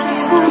heart to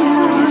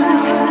someone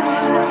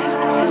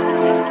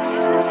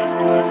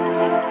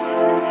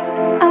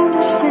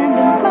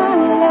understanding my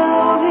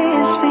love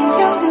is for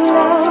your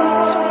love.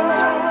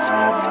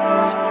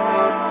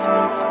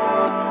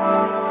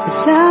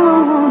 'Cause I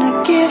don't wanna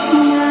give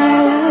my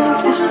love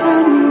to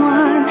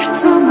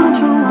someone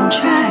who won't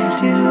try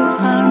to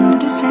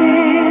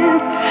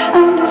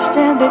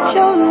understand that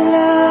your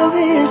love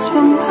is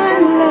for my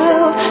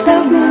love.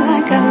 Love me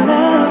like I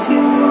love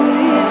you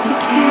if you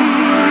can.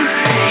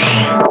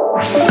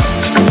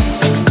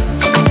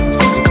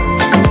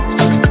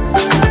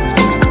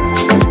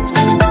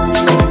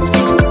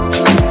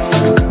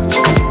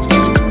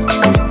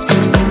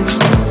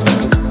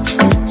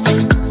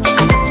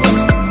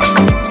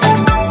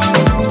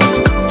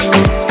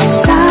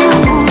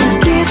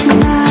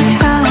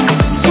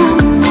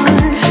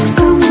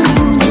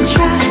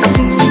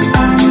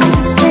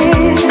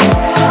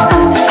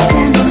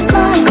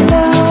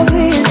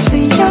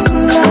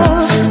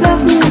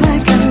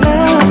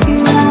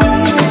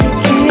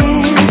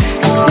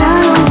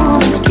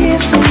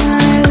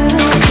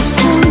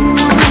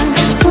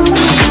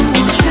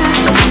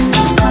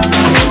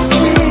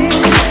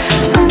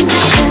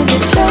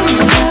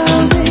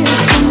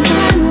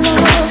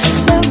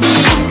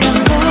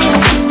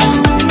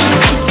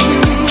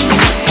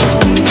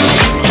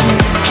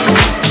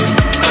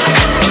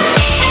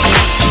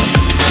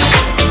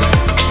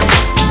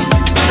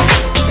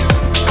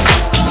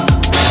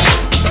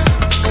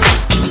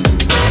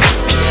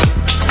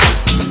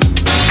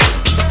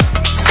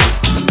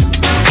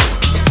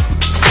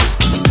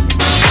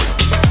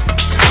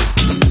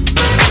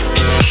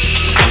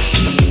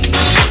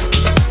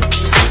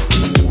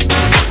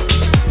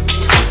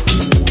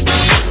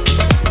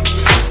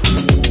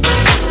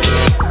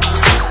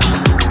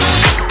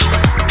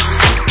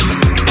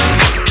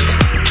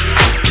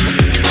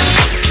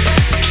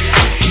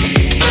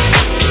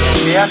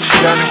 The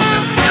academics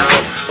in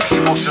Europe,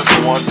 people just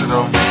wanted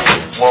to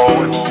flow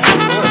and feel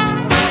good.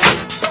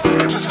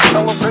 It was a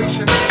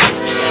celebration.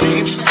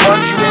 Steve's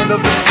plunging into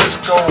the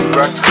disco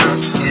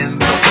records in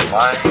the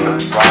line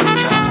of rock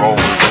and roll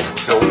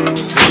until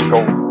disco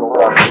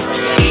rock.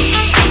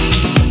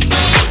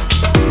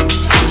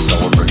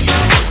 Celebration.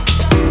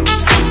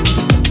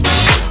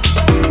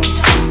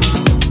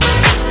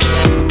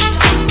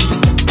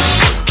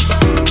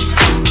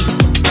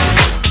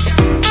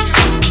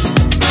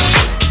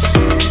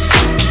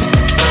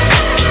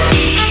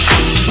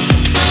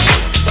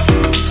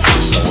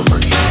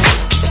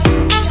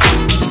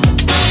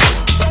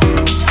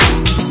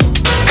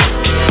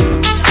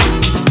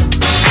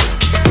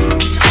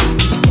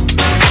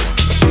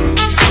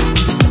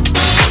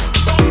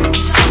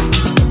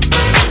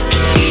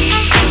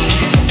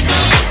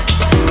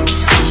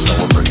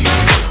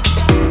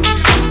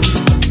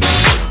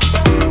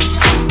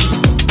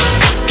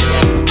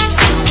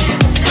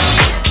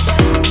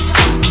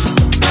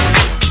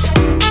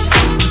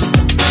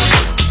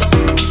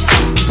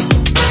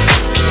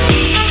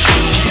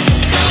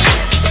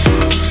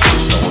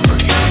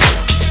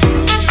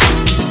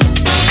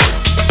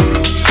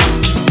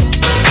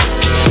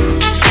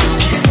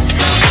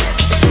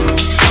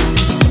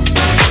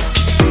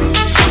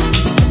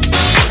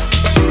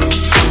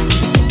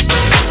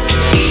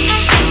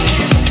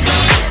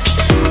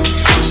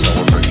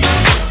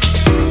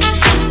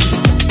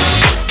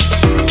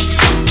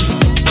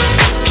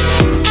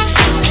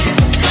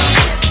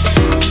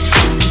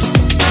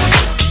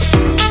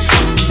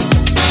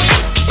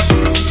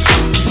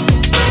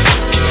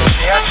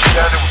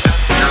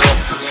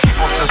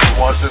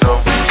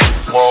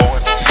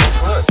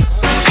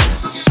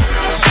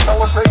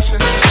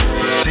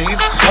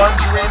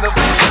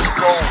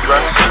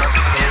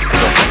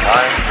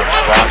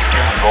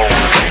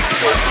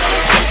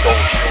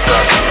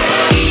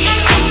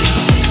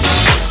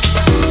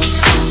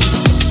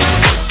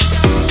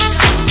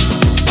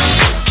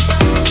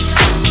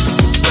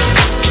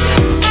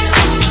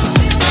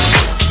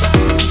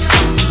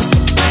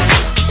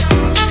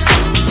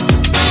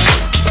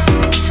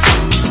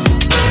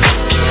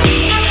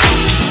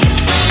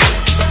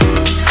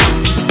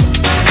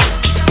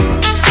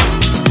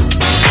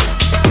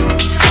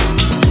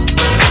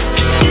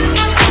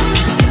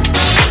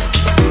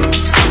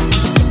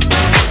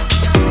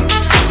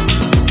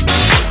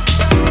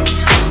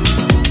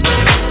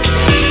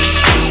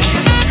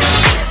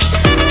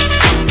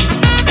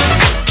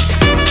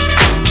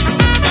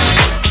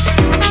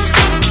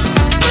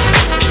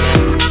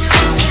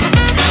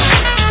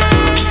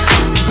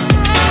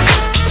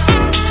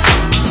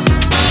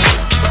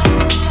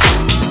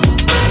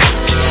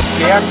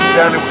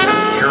 then it was an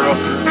era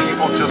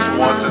people just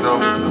wanted to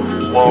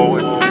flow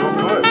and feel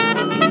good.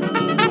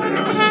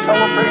 It was a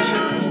celebration.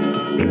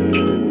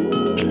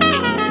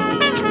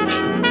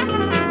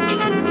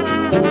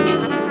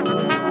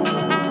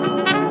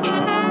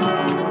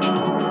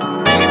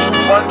 These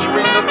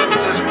plunging of the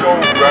disco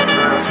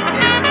records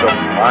in the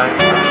mind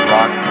of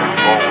rock and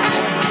roll is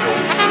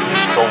built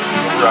disco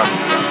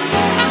forever.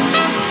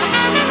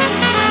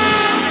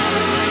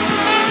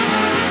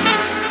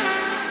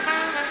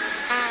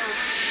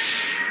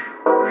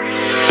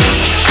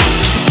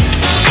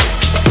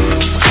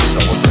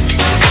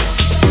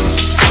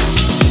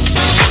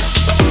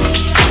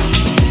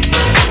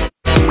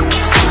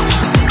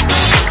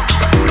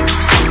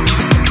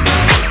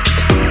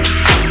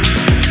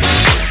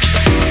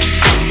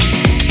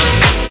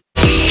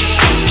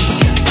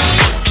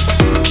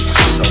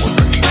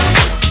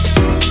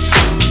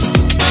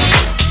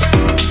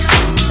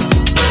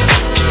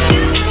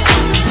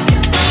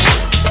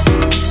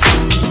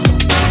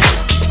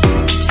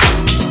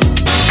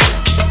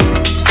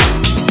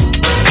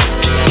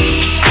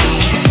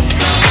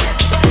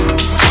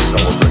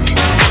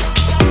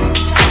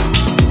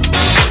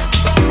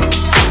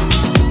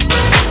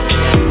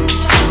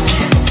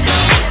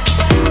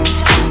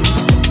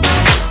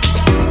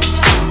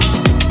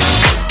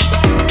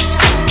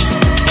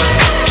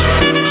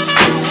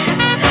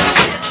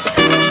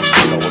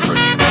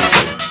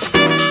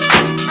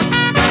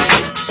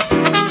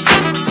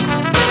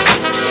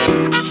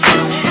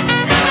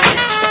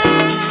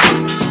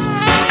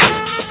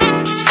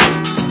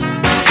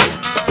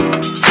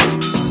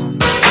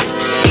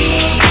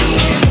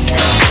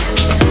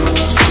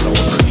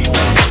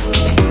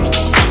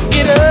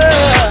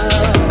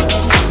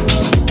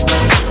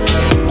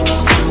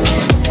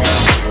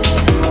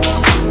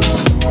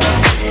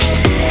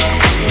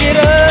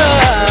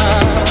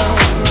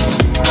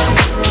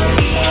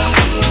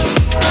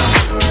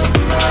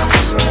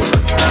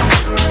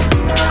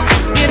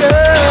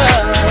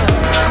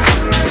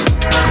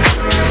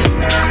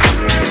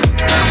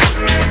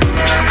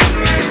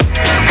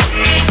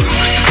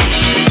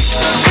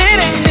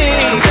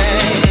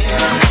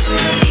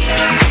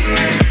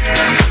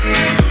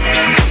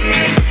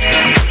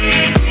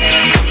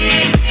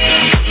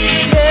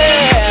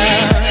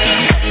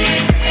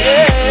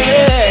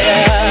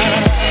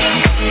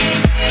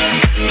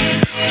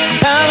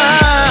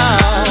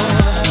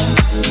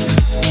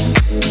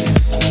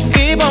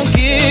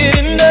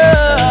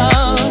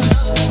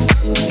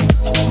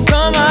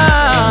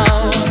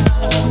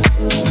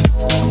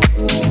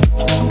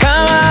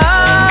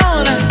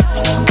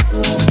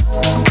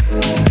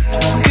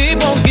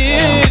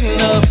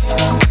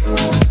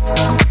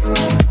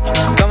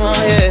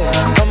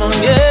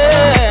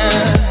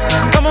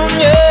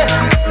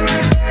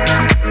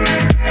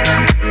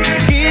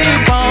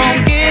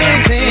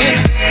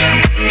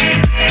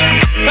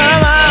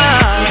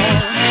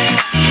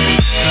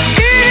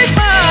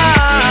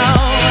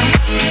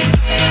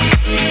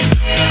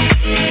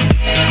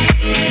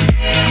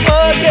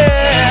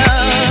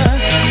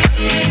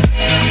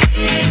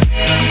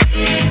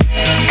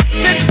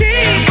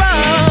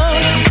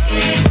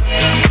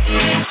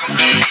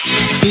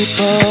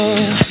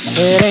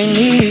 It ain't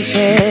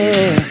easy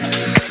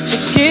to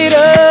get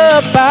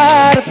up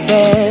out of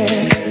bed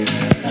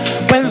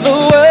when the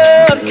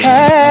world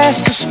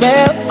casts a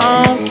spell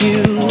on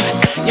you.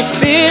 You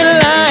feel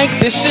like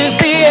this is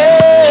the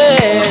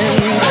end.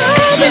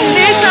 You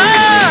need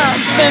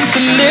something to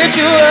lift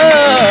you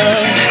up,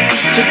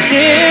 to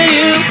get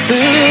you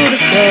through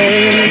the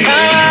day.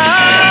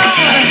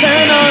 I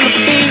turn on the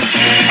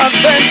beats of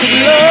burnt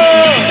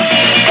love,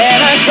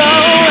 and I go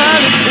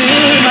out and do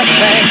my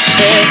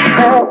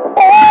thing.